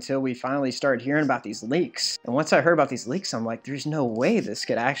back until we finally started hearing about these leaks. And once I heard about these leaks, I'm like, there's no way this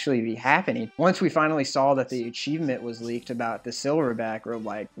could actually be happening. Once we finally saw that the achievement was leaked about the silverback, we're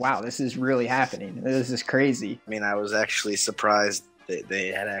like, wow, this is really happening. This is crazy. I mean, I was actually surprised they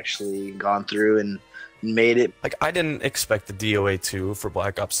had actually gone through and made it. I didn't expect the DOA 2 for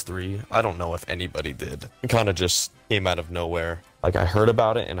Black Ops 3. I don't know if anybody did. It kind of just came out of nowhere. I heard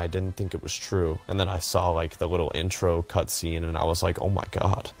about it and I didn't think it was true. And then I saw the little intro cutscene and I was like, oh my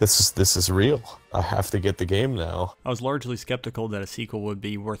god, this is real. I have to get the game now. I was largely skeptical that a sequel would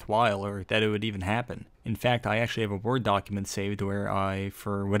be worthwhile or that it would even happen. In fact, I actually have a Word document saved where I,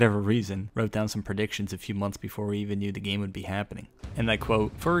 for whatever reason, wrote down some predictions a few months before we even knew the game would be happening. And I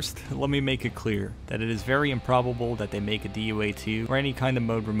quote, "First, let me make it clear that it is very improbable that they make a DOA 2 or any kind of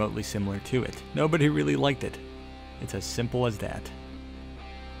mode remotely similar to it. Nobody really liked it. It's as simple as that."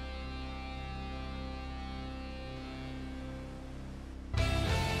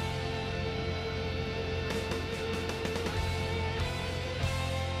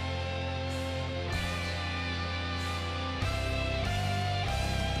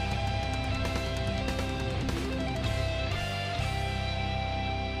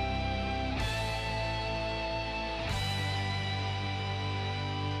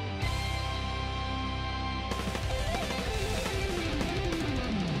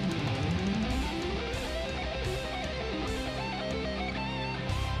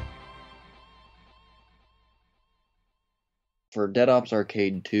 For Dead Ops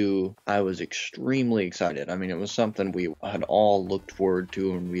Arcade 2, I was extremely excited. I mean, it was something we had all looked forward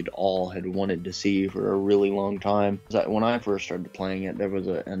to and we'd all had wanted to see for a really long time. When I first started playing it, there was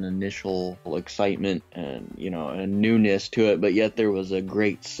an initial excitement and, you know, a newness to it, but yet there was a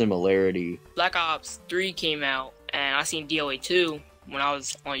great similarity. Black Ops 3 came out, and I seen DOA 2 when I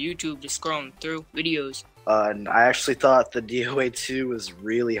was on YouTube just scrolling through videos. And I actually thought the DOA 2 was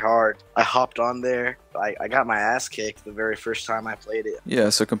really hard. I hopped on there. I got my ass kicked the very first time I played it. Yeah,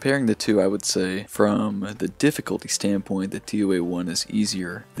 so comparing the two, I would say from the difficulty standpoint that DOA 1 is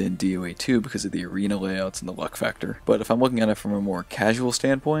easier than DOA 2 because of the arena layouts and the luck factor. But if I'm looking at it from a more casual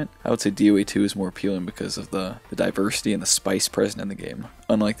standpoint, I would say DOA 2 is more appealing because of the diversity and the spice present in the game,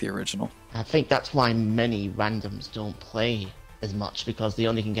 unlike the original. I think that's why many randoms don't play as much, because they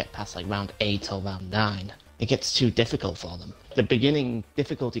only can get past like round 8 or round 9. It gets too difficult for them. The beginning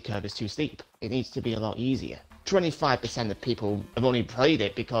difficulty curve is too steep. It needs to be a lot easier. 25% of people have only played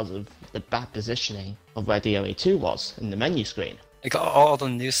it because of the bad positioning of where DOA 2 was in the menu screen. Like all the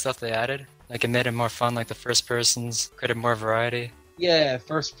new stuff they added, like it made it more fun, like the first persons, created more variety. Yeah,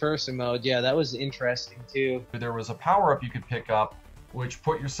 first person mode, yeah, that was interesting too. There was a power-up you could pick up which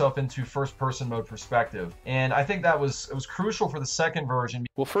put yourself into first-person mode perspective. And I think it was crucial for the second version.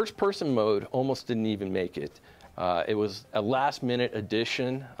 Well, first-person mode almost didn't even make it. It was a last-minute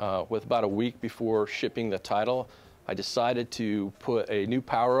addition with about a week before shipping the title. I decided to put a new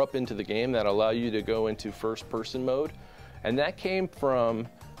power-up into the game that allowed you to go into first-person mode. And that came from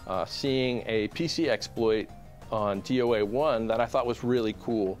seeing a PC exploit on DOA 1 that I thought was really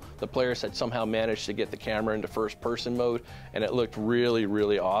cool. The players had somehow managed to get the camera into first-person mode, and it looked really,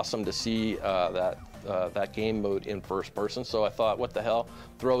 really awesome to see that game mode in first person. So I thought, what the hell,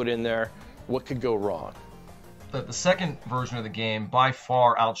 throw it in there. What could go wrong? The second version of the game by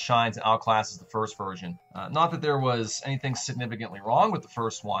far outshines and outclasses the first version. Not that there was anything significantly wrong with the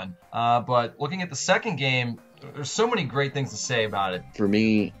first one, but looking at the second game, there's so many great things to say about it. For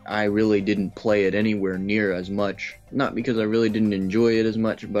me, I really didn't play it anywhere near as much. Not because I really didn't enjoy it as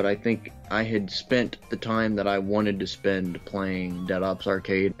much, but I think I had spent the time that I wanted to spend playing Dead Ops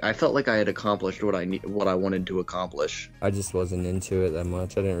Arcade. I felt like I had accomplished what I wanted to accomplish. I just wasn't into it that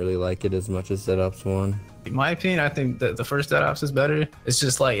much. I didn't really like it as much as Dead Ops 1. In my opinion, I think that the first Dead Ops is better. It's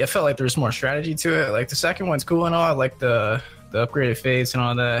just like, it felt like there was more strategy to it. Like the second one's cool and all. I like the upgraded fates and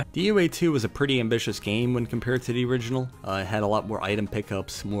all that. DOA 2 was a pretty ambitious game when compared to the original. It had a lot more item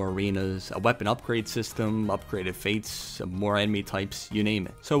pickups, more arenas, a weapon upgrade system, upgraded fates, more enemy types, you name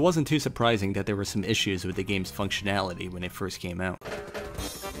it. So it wasn't too surprising that there were some issues with the game's functionality when it first came out.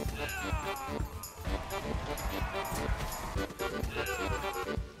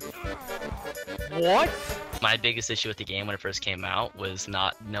 What? My biggest issue with the game when it first came out was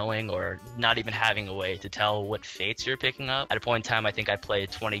not knowing or not even having a way to tell what fates you're picking up. At a point in time, I think I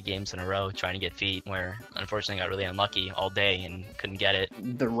played 20 games in a row trying to get feat, where unfortunately I got really unlucky all day and couldn't get it.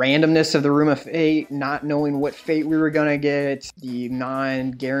 The randomness of the Room of Fate, not knowing what fate we were gonna get, the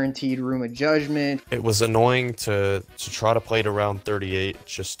non-guaranteed Room of Judgment. It was annoying to try to play it around 38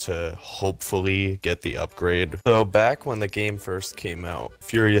 just to hopefully get the upgrade. So back when the game first came out,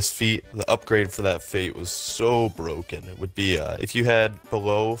 Furious Feat, the upgrade for that fate was so broken. It would be if you had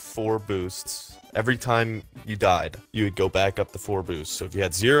below 4 boosts, every time you died, you would go back up to 4 boosts. So if you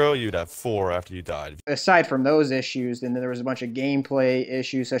had 0, you'd have 4 after you died. Aside from those issues, then there was a bunch of gameplay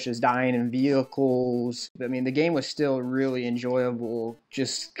issues such as dying in vehicles. I mean, the game was still really enjoyable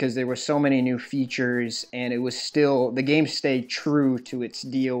just because there were so many new features, and it was still, the game stayed true to its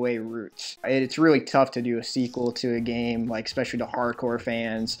DOA roots. It's really tough to do a sequel to a game, like especially to hardcore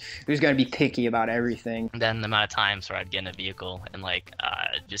fans who's going to be picky about everything. Then the amount of times where I'd get in a vehicle and like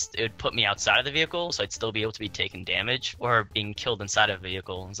just it would put me outside of the vehicle, so I'd still be able to be taking damage, or being killed inside of a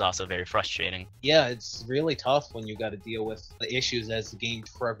vehicle is also very frustrating. Yeah, it's really tough when you got to deal with the issues as the game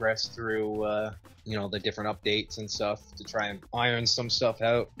progressed through you know, the different updates and stuff to try and iron some stuff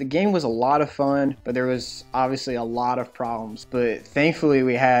out. The game was a lot of fun, but there was obviously a lot of problems. But thankfully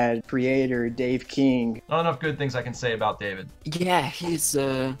we had creator Dave King. Not enough good things I can say about David. Yeah, he's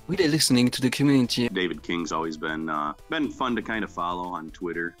really listening to the community. David King's always been fun to kind of follow on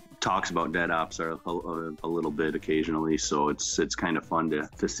Twitter. Talks about Dead Ops a little bit occasionally, so it's kind of fun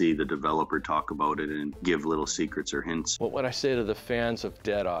to see the developer talk about it and give little secrets or hints. What would I say to the fans of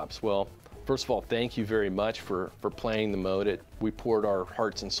Dead Ops? Well, first of all, thank you very much for playing the mode. We poured our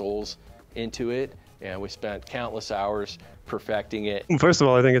hearts and souls into it, and we spent countless hours perfecting it. First of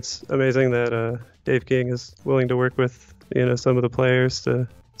all, I think it's amazing that Dave King is willing to work with some of the players to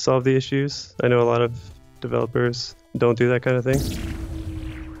solve the issues. I know a lot of developers don't do that kind of thing.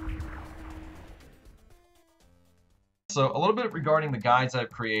 So a little bit regarding the guides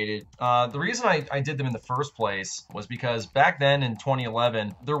I've created. The reason I did them in the first place was because back then in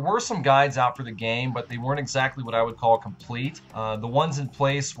 2011, there were some guides out for the game, but they weren't exactly what I would call complete. The ones in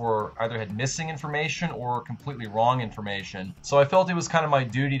place were either had missing information or completely wrong information. So I felt it was kind of my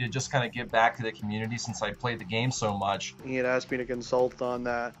duty to just kind of give back to the community since I played the game so much. He had asked me to consult on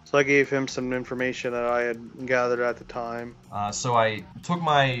that, so I gave him some information that I had gathered at the time. So I took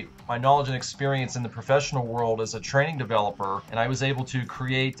my knowledge and experience in the professional world as a training developer, and I was able to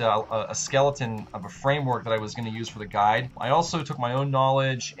create a skeleton of a framework that I was going to use for the guide. I also took my own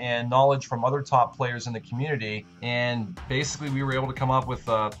knowledge and knowledge from other top players in the community, and basically we were able to come up with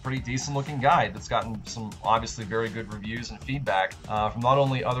a pretty decent looking guide that's gotten some obviously very good reviews and feedback from not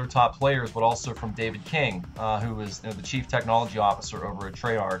only other top players but also from David King, who is the Chief Technology Officer over at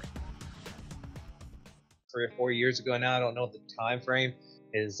Treyarch. 3 or 4 years ago now, I don't know the time frame,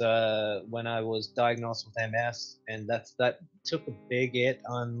 is when I was diagnosed with MS, and that took a big hit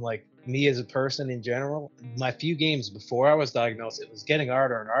on like me as a person in general. My few games before I was diagnosed, it was getting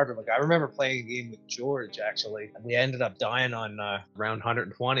harder and harder. Like I remember playing a game with George actually, and we ended up dying on around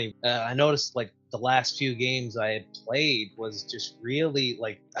 120. I noticed like the last few games I had played was just really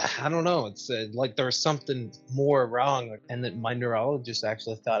like, I don't know, it's like there was something more wrong, and that my neurologist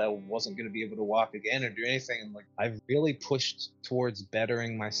actually thought I wasn't going to be able to walk again or do anything. And like I've really pushed towards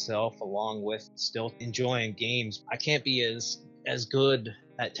bettering myself along with still enjoying games. I can't be as good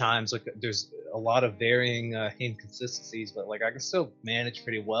at times, like there's a lot of varying inconsistencies, but like I can still manage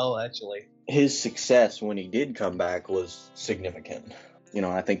pretty well actually. His success when he did come back was significant. You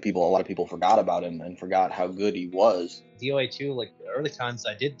know, I think a lot of people forgot about him and forgot how good he was. DOA 2, like the early times,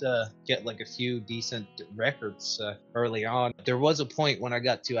 I did get like a few decent records early on. There was a point when I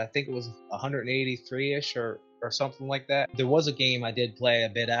got to, I think it was 183-ish or something like that. There was a game I did play a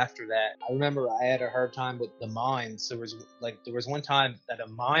bit after that. I remember I had a hard time with the mines. There was one time that a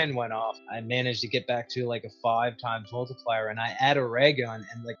mine went off. I managed to get back to like a 5 times multiplier, and I had a ray gun,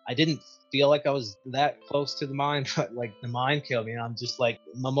 and like I didn't feel like I was that close to the mine, but like the mine killed me, and I'm just like,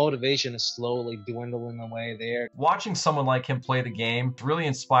 my motivation is slowly dwindling away there. Watching someone like him play the game really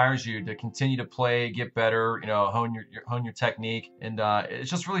inspires you to continue to play, get better, hone your technique, and it's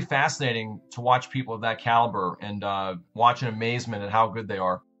just really fascinating to watch people of that caliber and watch in amazement at how good they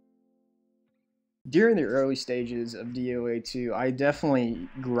are. During the early stages of DOA 2, I definitely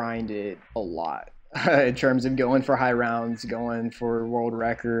grinded a lot. In terms of going for high rounds, going for world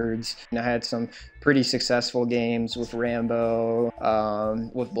records. And I had some pretty successful games with Rambo,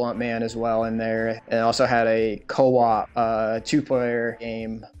 with Bluntman as well in there. And I also had a co-op 2-player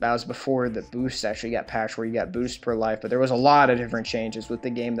game. That was before the boost actually got patched, where you got boost per life. But there was a lot of different changes with the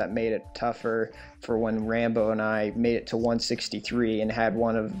game that made it tougher for when Rambo and I made it to 163 and had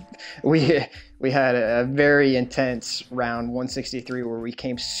we had a very intense round 163 where we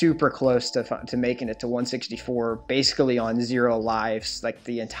came super close to making it to 164, basically on 0 lives, like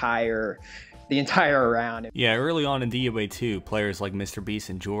the entire round. Yeah, early on in DOA 2, players like Mr. Beast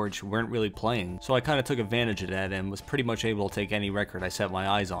and George weren't really playing, so I kind of took advantage of that and was pretty much able to take any record I set my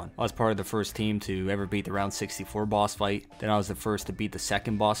eyes on. I was part of the first team to ever beat the round 64 boss fight, then I was the first to beat the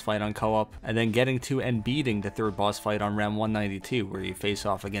second boss fight on co-op, and then getting to and beating the third boss fight on round 192, where you face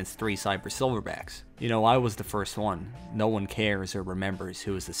off against 3 Cyber Silverbacks. I was the first one. No one cares or remembers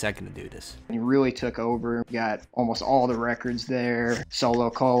who was the second to do this. He really took over, got almost all the records there, solo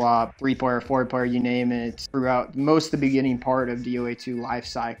co-op, 3-player, 4-player, you name it, throughout most of the beginning part of DOA 2 life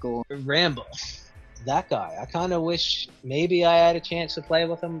cycle. Rambo, that guy, I kind of wish maybe I had a chance to play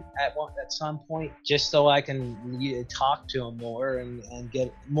with him at some point, just so I can talk to him more and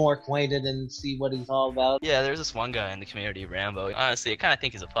get more acquainted and see what he's all about. Yeah, there's this one guy in the community, Rambo. Honestly, I kind of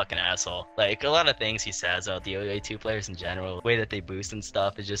think he's a fucking asshole. Like, a lot of things he says about the DOA 2 players in general, the way that they boost and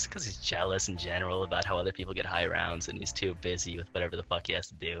stuff, is just because he's jealous in general about how other people get high rounds, and he's too busy with whatever the fuck he has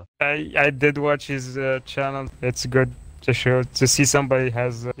to do. I did watch his channel. It's good to see somebody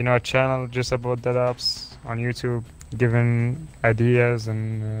has a channel just about DevOps on YouTube, giving ideas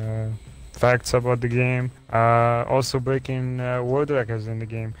and facts about the game, also breaking world records in the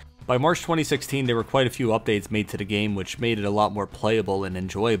game. By March 2016, there were quite a few updates made to the game, which made it a lot more playable and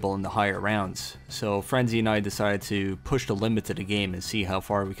enjoyable in the higher rounds. So Frenzy and I decided to push the limit to the game and see how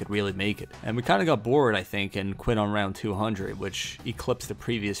far we could really make it. And we kind of got bored, I think, and quit on round 200, which eclipsed the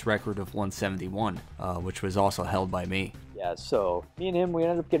previous record of 171, which was also held by me. Yeah, so me and him, we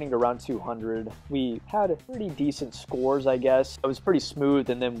ended up getting to round 200. We had pretty decent scores, I guess. It was pretty smooth,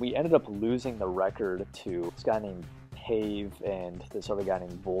 and then we ended up losing the record to this guy named Cave and this other guy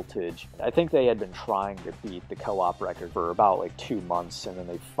named Voltage. I think they had been trying to beat the co-op record for about like 2 months, and then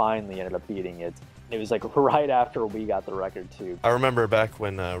they finally ended up beating it. It was like right after we got the record too. I remember back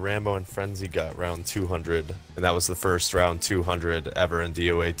when Rambo and Frenzy got round 200, and that was the first round 200 ever in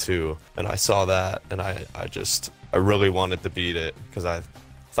DOA 2, and I saw that, and I really wanted to beat it because I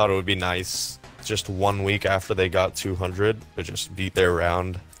thought it would be nice just 1 week after they got 200 to just beat their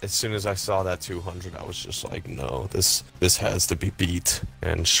round. As soon as I saw that 200, I was just like, no, this has to be beat.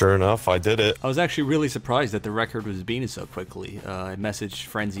 And sure enough, I did it. I was actually really surprised that the record was beaten so quickly. I messaged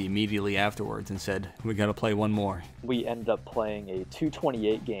Frenzy immediately afterwards and said, we gotta play one more. We ended up playing a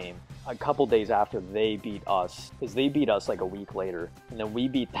 228 game a couple days after they beat us, because they beat us like a week later, and then we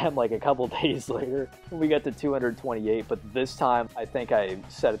beat them like a couple days later. We got to 228, but this time, I think I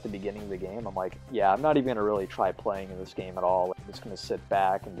said at the beginning of the game, I'm like, yeah, I'm not even gonna really try playing in this game at all. I'm just gonna sit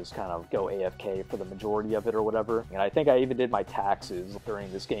back and just kind of go AFK for the majority of it or whatever. And I think I even did my taxes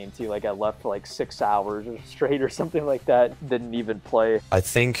during this game too. Like I left for like 6 hours straight or something like that. Didn't even play. I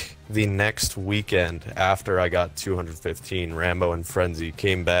think the next weekend after I got 215, Rambo and Frenzy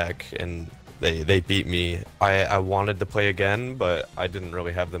came back and they beat me. I wanted to play again, but I didn't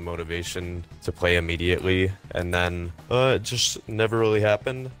really have the motivation to play immediately. And then it just never really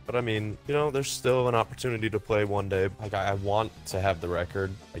happened. But I mean, you know, there's still an opportunity to play one day. Like I want to have the record.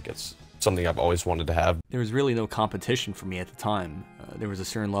 Like it's something I've always wanted to have. There was really no competition for me at the time. There was a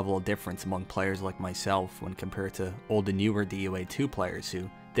certain level of difference among players like myself when compared to old and newer DOA 2 players who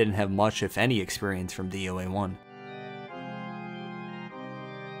didn't have much, if any, experience from DOA 1.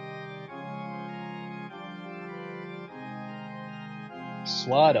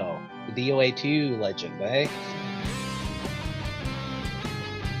 Swado, the DOA 2 legend, eh?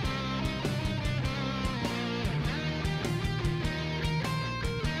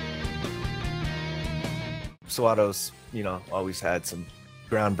 Swado's, you know, always had some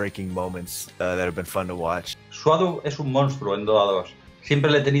groundbreaking moments that have been fun to watch. Swado es un monstruo en Dota 2.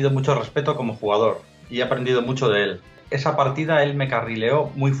 Siempre le he tenido mucho respeto como jugador y he aprendido mucho de él. Esa partida él me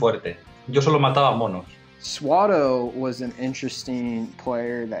carrileó muy fuerte. Yo solo mataba monos. Swado was an interesting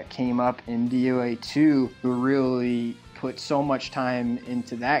player that came up in DOA 2 who really put so much time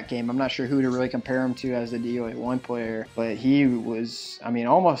into that game. I'm not sure who to really compare him to as a DOA 1 player, but he was, I mean,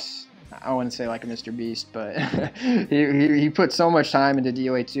 almost, I wouldn't say like a Mr. Beast, but he put so much time into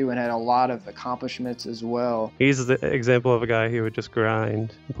DOA 2 and had a lot of accomplishments as well. He's the example of a guy who would just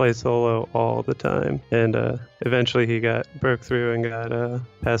grind and play solo all the time. And eventually he broke through and got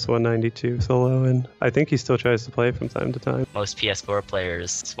past 192 solo, and I think he still tries to play from time to time. Most PS4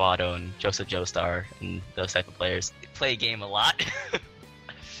 players, Swado and Joseph Joestar and those type of players, play a game a lot.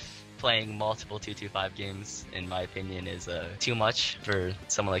 Playing multiple 225 games, in my opinion, is too much for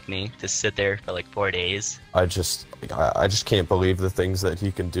someone like me to sit there for like 4 days. I just can't believe the things that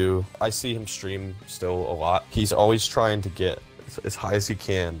he can do. I see him stream still a lot. He's always trying to get as high as he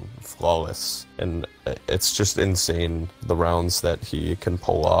can, flawless, and it's just insane the rounds that he can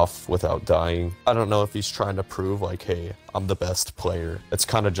pull off without dying. I don't know if he's trying to prove like, hey, I'm the best player. It's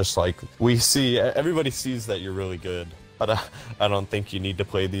kind of just like everybody sees that you're really good. I don't think you need to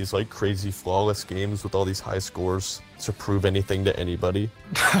play these like crazy flawless games with all these high scores to prove anything to anybody.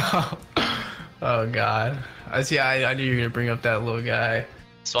 Oh god. I knew you were gonna bring up that little guy.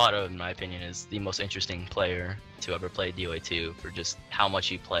 Swado, in my opinion, is the most interesting player to ever play DOA 2 for just how much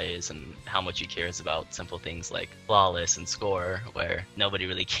he plays and how much he cares about simple things like flawless and score, where nobody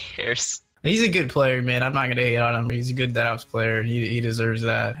really cares. He's a good player, man. I'm not gonna hate on him. He's a good DevOps player. He deserves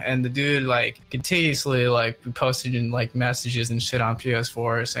that. And the dude like continuously like posted in like messages and shit on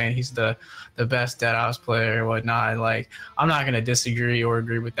PS4 saying he's the best DevOps player and whatnot. Like I'm not gonna disagree or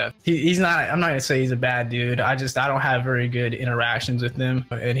agree with that. He's not. I'm not gonna say he's a bad dude. I don't have very good interactions with him,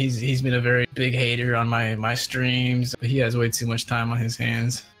 and he's been a very big hater on my streams. He has way too much time on his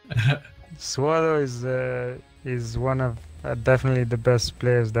hands. Swado is one of definitely the best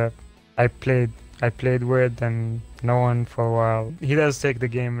players that I played with and known for a while. He does take the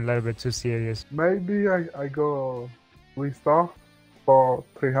game a little bit too serious. Maybe I go restart for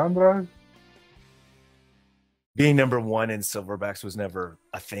 300. Being number one in Silverbacks was never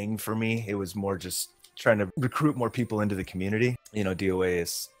a thing for me. It was more just trying to recruit more people into the community. You know, DOA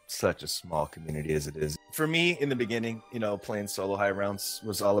is such a small community as it is. For me, in the beginning, you know, playing solo high rounds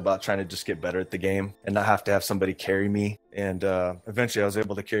was all about trying to just get better at the game and not have to have somebody carry me. And eventually I was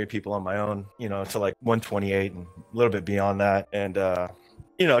able to carry people on my own, you know, to like 128 and a little bit beyond that. And,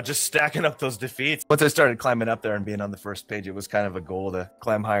 you know, just stacking up those defeats. Once I started climbing up there and being on the first page, it was kind of a goal to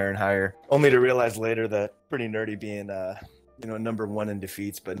climb higher and higher, only to realize later that pretty nerdy being, you know, number one in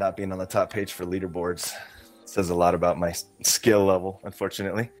defeats, but not being on the top page for leaderboards. says a lot about my skill level,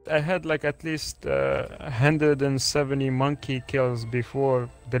 unfortunately. I had like at least 170 monkey kills before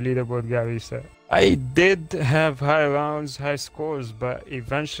the leaderboard got reset. I did have high rounds, high scores, but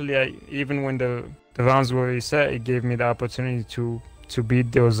eventually, even when the rounds were reset, it gave me the opportunity to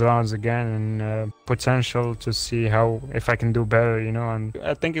beat those rounds again and potential to see if I can do better, and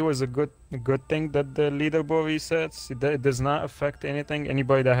I think it was a good thing that the leaderboard resets. It does not affect anything.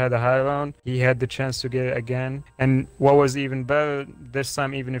 Anybody that had a high round, he had the chance to get it again. And what was even better this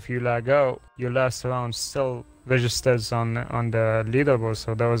time, even if you lag out, your last round still registers on the leaderboard,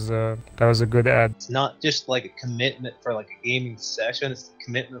 so that was a good add. It's not just like a commitment for like a gaming session, it's a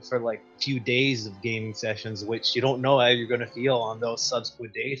commitment for like a few days of gaming sessions, which you don't know how you're going to feel on those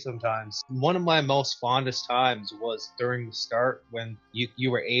subsequent days sometimes. One of my most fondest times was during the start when you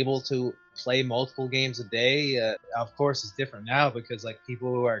were able to play multiple games a day. Of course it's different now because like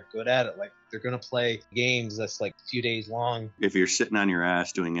people who are good at it, like they're gonna play games that's like a few days long. If you're sitting on your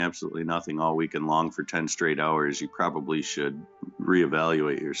ass doing absolutely nothing all weekend long for 10 straight hours, you probably should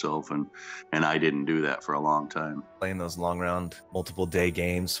reevaluate yourself, and I didn't do that for a long time. Playing those long round multiple day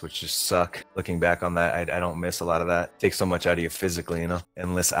games, which just suck. Looking back on that, I don't miss a lot of that. It takes so much out of you physically,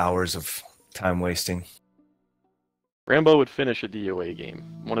 endless hours of time wasting. Rambo would finish a DOA game,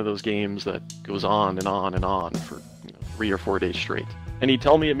 one of those games that goes on and on and on for 3 or 4 days straight. And he'd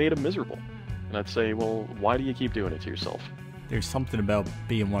tell me it made him miserable. And I'd say, well, why do you keep doing it to yourself? There's something about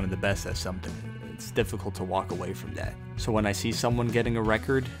being one of the best at something. It's difficult to walk away from that. So when I see someone getting a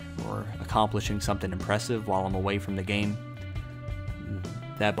record or accomplishing something impressive while I'm away from the game,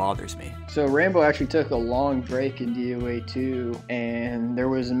 that bothers me. So Rambo actually took a long break in DOA 2, and there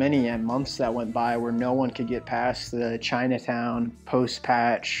was many months that went by where no one could get past the Chinatown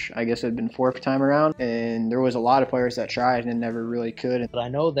post-patch. I guess it had been 4th time around, and there was a lot of players that tried and never really could. But I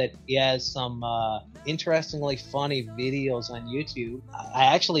know that he has some interestingly funny videos on YouTube. I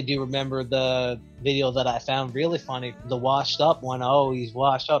actually do remember the video that I found really funny, the washed up one. Oh, he's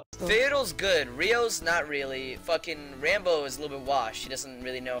washed up. Fatal's good. Rio's not really. Fucking Rambo is a little bit washed. He doesn't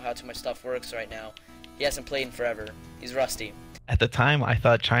really know how too much stuff works right now. He hasn't played in forever. He's rusty. At the time, I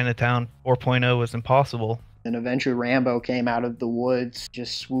thought Chinatown 4.0 was impossible. And eventually Rambo came out of the woods,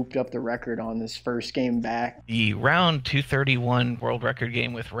 just swooped up the record on this first game back. The round 231 world record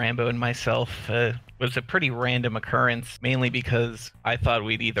game with Rambo and myself was a pretty random occurrence, mainly because I thought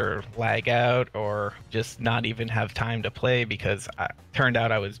we'd either lag out or just not even have time to play, because it turned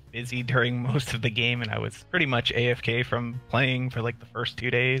out I was busy during most of the game and I was pretty much AFK from playing for like the first 2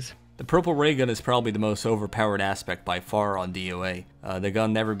 days. The purple ray gun is probably the most overpowered aspect by far on DOA. The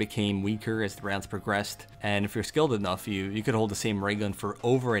gun never became weaker as the rounds progressed, and if you're skilled enough, you could hold the same ray gun for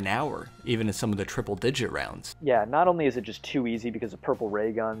over an hour, even in some of the triple-digit rounds. Yeah, not only is it just too easy because of purple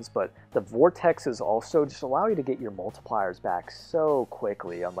ray guns, but the vortexes also just allow you to get your multipliers back so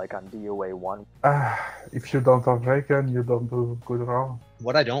quickly, unlike on DOA 1. If you don't have ray gun, you don't do good round.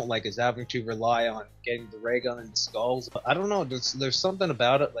 What I don't like is having to rely on getting the ray gun in the skulls. But I don't know, there's something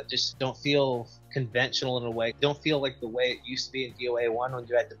about it that just don't feel conventional in a way. Don't feel like the way it used to be in DOA 1 when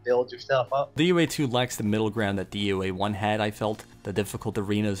you had to build yourself up. DOA 2 lacks the middle ground that DOA 1 had, I felt. The difficult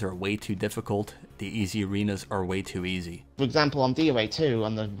arenas are way too difficult, the easy arenas are way too easy. For example, on DOA 2,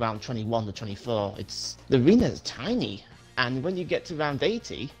 on the round 21 to 24, the arena is tiny. And when you get to round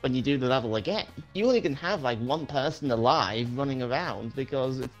 80, when you do the level again, you only can have like one person alive running around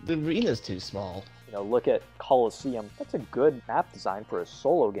because the arena's too small. Look at Coliseum. That's a good map design for a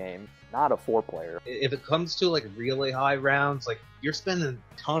solo game, not a 4-player. If it comes to like really high rounds, like you're spending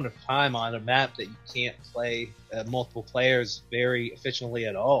a ton of time on a map that you can't play multiple players very efficiently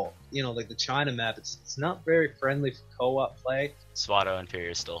at all. Like the China map, it's not very friendly for co-op play. Swato and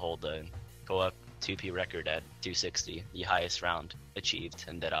Furious still hold the co-op 2P record at 260, the highest round achieved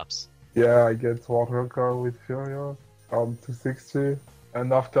in Dead Ops. Yeah, I get world record with Furious on 260,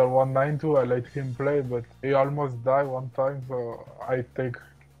 and after 192 I let him play, but he almost died one time, so I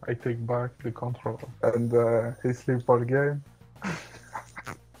take back the control, and he sleep all game.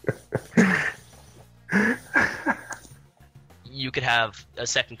 You could have a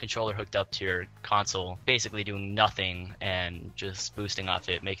second controller hooked up to your console, basically doing nothing and just boosting off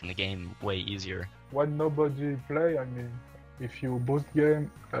it, making the game way easier. When nobody play, I mean, if you boost game,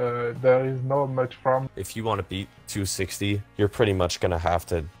 there is not much fun. If you want to beat 260, you're pretty much gonna have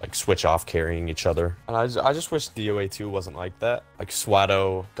to like switch off carrying each other. And I just wish DOA 2 wasn't like that. Like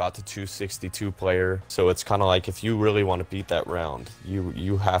Swato got to 262 player, so it's kind of like if you really want to beat that round,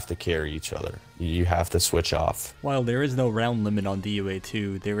 you have to carry each other. You have to switch off. While there is no round limit on DOA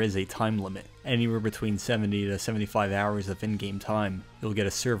 2, there is a time limit. Anywhere between 70 to 75 hours of in-game time, you'll get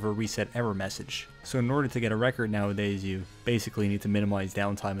a server reset error message. So in order to get a record nowadays, you basically need to minimize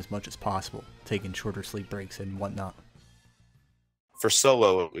downtime as much as possible, taking shorter sleep breaks and whatnot. For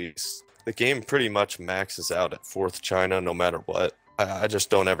solo at least, the game pretty much maxes out at 4th China no matter what. I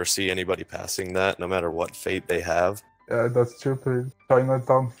just don't ever see anybody passing that no matter what fate they have. Yeah, that's stupid.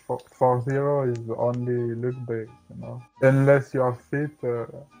 Chinatown 4-0 is only luck-based, you know. Unless you are fit,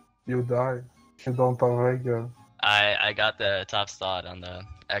 you die. You don't have regular. I got the top spot on the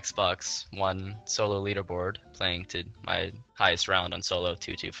Xbox One solo leaderboard, playing to my highest round on solo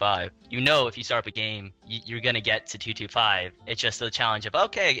 225. You know, if you start up a game, you're gonna get to 225. It's just the challenge of,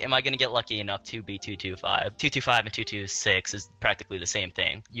 okay, am I gonna get lucky enough to be 225? 225 and 226 is practically the same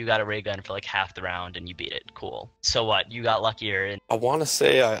thing. You got a ray gun for like half the round and you beat it. Cool. So what? You got luckier. And I want to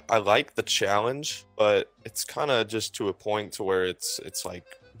say I like the challenge, but it's kind of just to a point to where it's like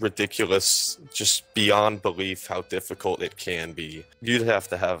ridiculous, just beyond belief how difficult it can be. You'd have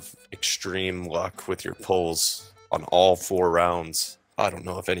to have extreme luck with your pulls on all 4 rounds. I don't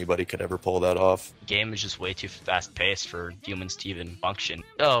know if anybody could ever pull that off. the game is just way too fast paced for humans to even function.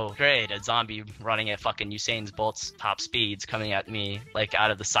 Oh, great, a zombie running at fucking Usain Bolt's top speeds coming at me like out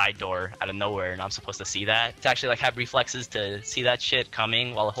of the side door out of nowhere, and I'm supposed to see that? To actually like have reflexes to see that shit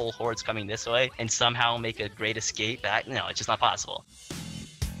coming while the whole horde's coming this way and somehow make a great escape? That, no, it's just not possible.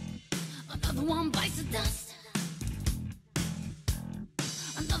 Another one bites the dust.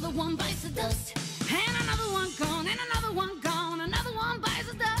 Another one bites the dust. And another one gone, and another one gone. Another one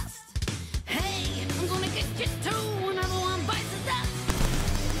bites the dust. Hey, I'm gonna get you too. Another one bites the dust.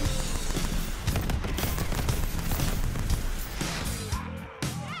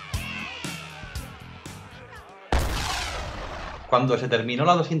 Cuando se terminó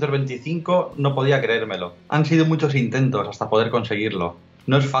la 225 no podía creérmelo. Han sido muchos intentos hasta poder conseguirlo.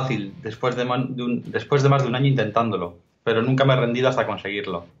 No es fácil, después de más de un año intentándolo, pero nunca me he rendido hasta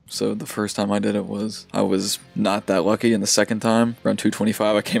conseguirlo. So the first time I did it I was not that lucky, and the second time, around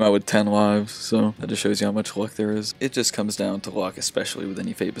 225, I came out with 10 lives, so that just shows you how much luck there is. It just comes down to luck, especially with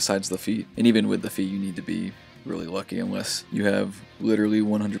any fate besides the feat. And even with the feat, you need to be really lucky unless you have literally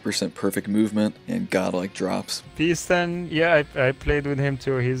 100% perfect movement and godlike drops. Peaston, yeah, I played with him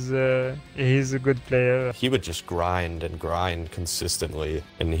too. He's a good player. He would just grind and grind consistently,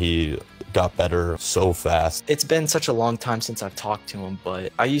 and he got better so fast. It's been such a long time since I've talked to him,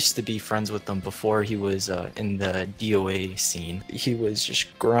 but I used to be friends with him before he was in the DOA scene. He was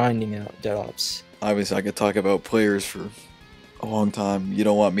just grinding out dead ops. Obviously, I could talk about players for a long time. You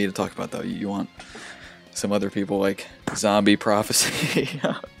don't want me to talk about that. You want some other people like Zombie Prophecy.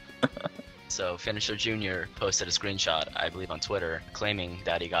 So Finisher Jr. posted a screenshot, I believe on Twitter, claiming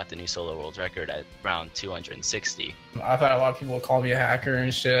that he got the new solo world record at round 260. I've had a lot of people call me a hacker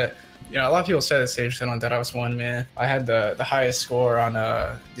and shit. You know, a lot of people say the same shit on Dead Ops 1, man. I had the highest score on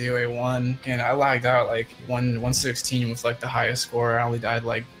DOA 1, and I lagged out like 116 was like the highest score. I only died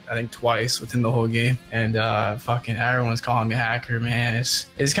like, I think twice within the whole game. And fucking everyone's calling me a hacker, man.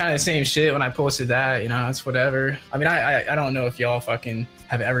 It's kind of the same shit when I posted that, you know, it's whatever. I mean, I don't know if y'all fucking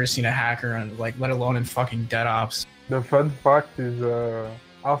have ever seen a hacker on, like, let alone in fucking Dead Ops. The fun fact is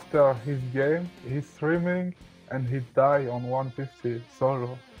after his game, he's streaming and he died on 150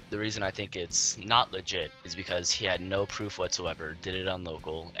 solo. The reason I think it's not legit is because he had no proof whatsoever, did it on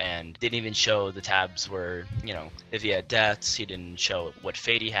local, and didn't even show the tabs where, you know, if he had deaths, he didn't show what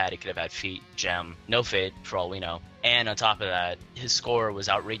fate he had. He could have had feat, gem, no fate, for all we know. And on top of that, his score was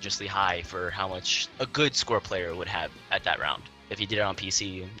outrageously high for how much a good score player would have at that round. If he did it on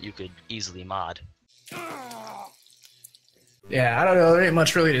PC, you could easily mod. Yeah, I don't know. There ain't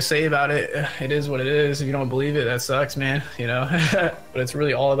much really to say about it. It is what it is. If you don't believe it, that sucks, man. You know, but it's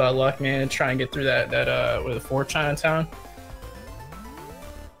really all about luck, man. Try and get through that with the 4 Chinatown.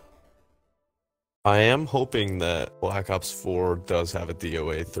 I am hoping that Black Ops 4 does have a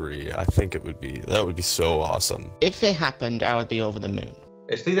DOA 3. I think that would be so awesome. If it happened, I would be over the moon.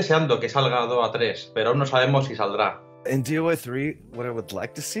 Estoy deseando que salga DOA 3, pero aún no sabemos si saldrá. In DOA 3, what I would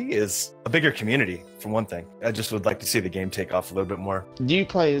like to see is a bigger community, for one thing. I just would like to see the game take off a little bit more. New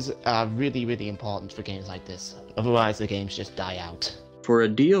players are really, really important for games like this. Otherwise, the games just die out. For a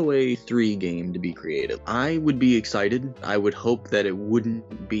DOA 3 game to be created, I would be excited. I would hope that it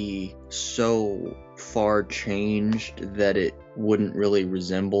wouldn't be so far changed that it wouldn't really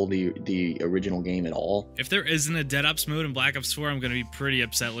resemble the original game at all. If there isn't a Dead Ops mode in Black Ops 4, I'm going to be pretty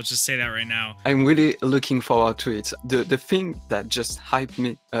upset. Let's just say that right now. I'm really looking forward to it. The thing that just hyped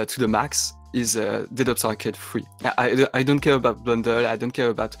me to the max is Dead Ops Arcade 3. I don't care about bundle, I don't care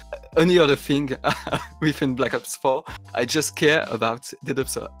about any other thing within Black Ops 4. I just care about Dead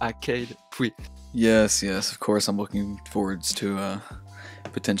Ops Arcade 3. Yes, of course I'm looking forwards to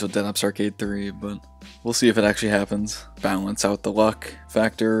potential Dead Ops Arcade 3, but we'll see if it actually happens. Balance out the luck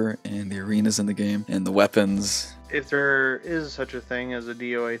factor and the arenas in the game and the weapons. If there is such a thing as a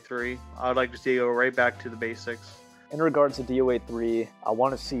DOA 3, I would like to see it go right back to the basics. In regards to DOA 3, I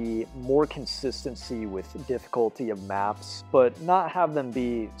want to see more consistency with difficulty of maps, but not have them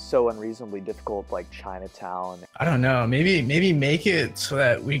be so unreasonably difficult like Chinatown. I don't know, maybe make it so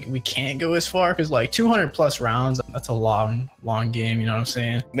that we can't go as far, because like 200 plus rounds, that's a long game, you know what I'm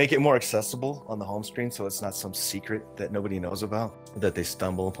saying? Make it more accessible on the home screen so it's not some secret that nobody knows about, that they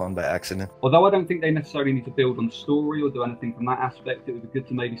stumble upon by accident. Although I don't think they necessarily need to build on story or do anything from that aspect, it would be good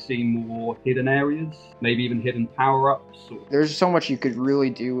to maybe see more hidden areas, maybe even hidden power-ups. There's so much you could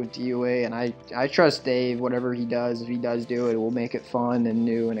really do with DOA, and I trust Dave. Whatever he does, if he does do it, it will make it fun and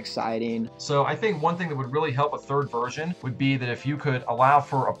new and exciting. So I think one thing that would really help a third version would be that if you could allow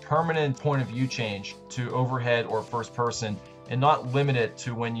for a permanent point of view change to overhead or first person, and not limit it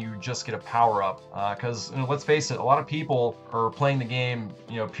to when you just get a power-up. Because let's face it, a lot of people are playing the game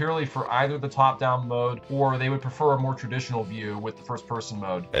purely for either the top-down mode or they would prefer a more traditional view with the first-person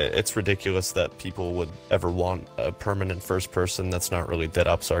mode. It's ridiculous that people would ever want a permanent first-person that's not really Dead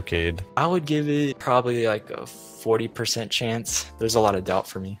Ops Arcade. I would give it probably like a 40% chance. There's a lot of doubt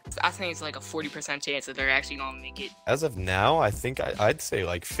for me. I think it's like a 40% chance that they're actually gonna make it. As of now, I think I'd say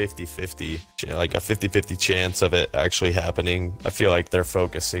like 50-50, like a 50-50 chance of it actually happening. I feel like they're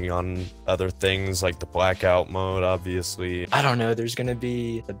focusing on other things like the blackout mode, obviously. I don't know, there's gonna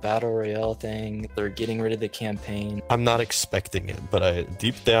be the battle royale thing. They're getting rid of the campaign. I'm not expecting it, but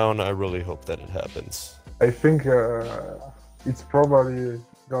deep down, I really hope that it happens. I think it's probably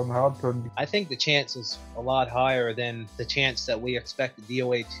gonna happen. I think the chance is a lot higher than the chance that we expect the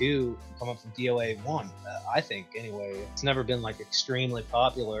DOA 2 to come up from DOA 1. I think, anyway. It's never been like extremely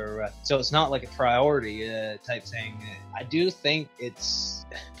popular, so it's not like a priority type thing. I do think it's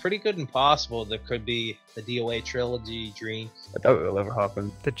pretty good and possible there could be the DOA trilogy dream. I doubt it'll ever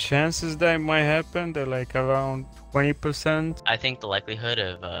happen. The chances that it might happen, they're like around 20%. I think the likelihood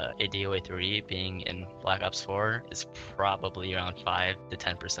of a DOA 3 being in Black Ops 4 is probably around 5 to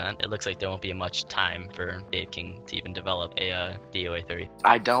 10%. It looks like there won't be much time for Dave King to even develop a DOA 3.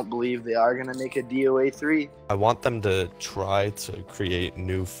 I don't believe they are going to make a DOA 3. I want them to try to create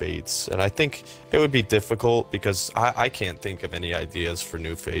new fates, and I think it would be difficult because I can't think of any ideas for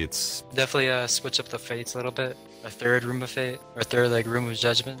new fates. Definitely switch up the fates a little bit. A third room of fate, or a third like room of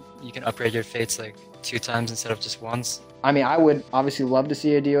judgment. You can upgrade your fates like 2 times instead of just once. I mean, I would obviously love to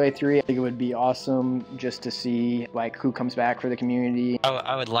see a DOA 3. I think it would be awesome just to see like who comes back for the community.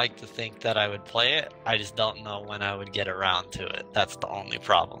 I would like to think that I would play it. I just don't know when I would get around to it. That's the only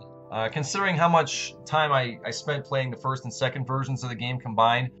problem. Considering how much time I spent playing the first and second versions of the game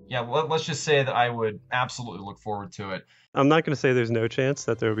combined, yeah, let's just say that I would absolutely look forward to it. I'm not going to say there's no chance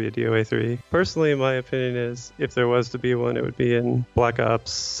that there will be a DOA 3. Personally, my opinion is if there was to be one, it would be in Black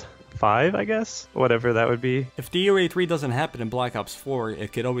Ops 5, I guess? Whatever that would be. If DOA 3 doesn't happen in Black Ops 4,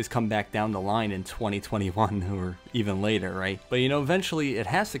 it could always come back down the line in 2021 or even later, right? But eventually it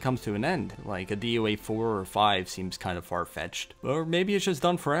has to come to an end. Like a DOA 4 or 5 seems kind of far-fetched. Or maybe it's just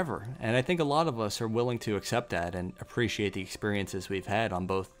done forever. And I think a lot of us are willing to accept that and appreciate the experiences we've had on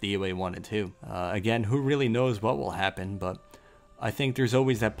both DOA 1 and 2. Again, who really knows what will happen, but I think there's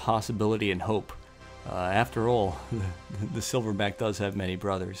always that possibility and hope. After all, the Silverback does have many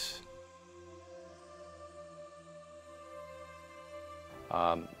brothers.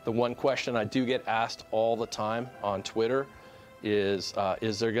 The one question I do get asked all the time on Twitter is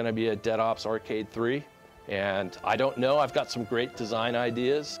there going to be a Dead Ops Arcade 3? And I don't know. I've got some great design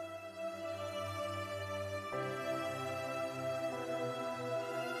ideas.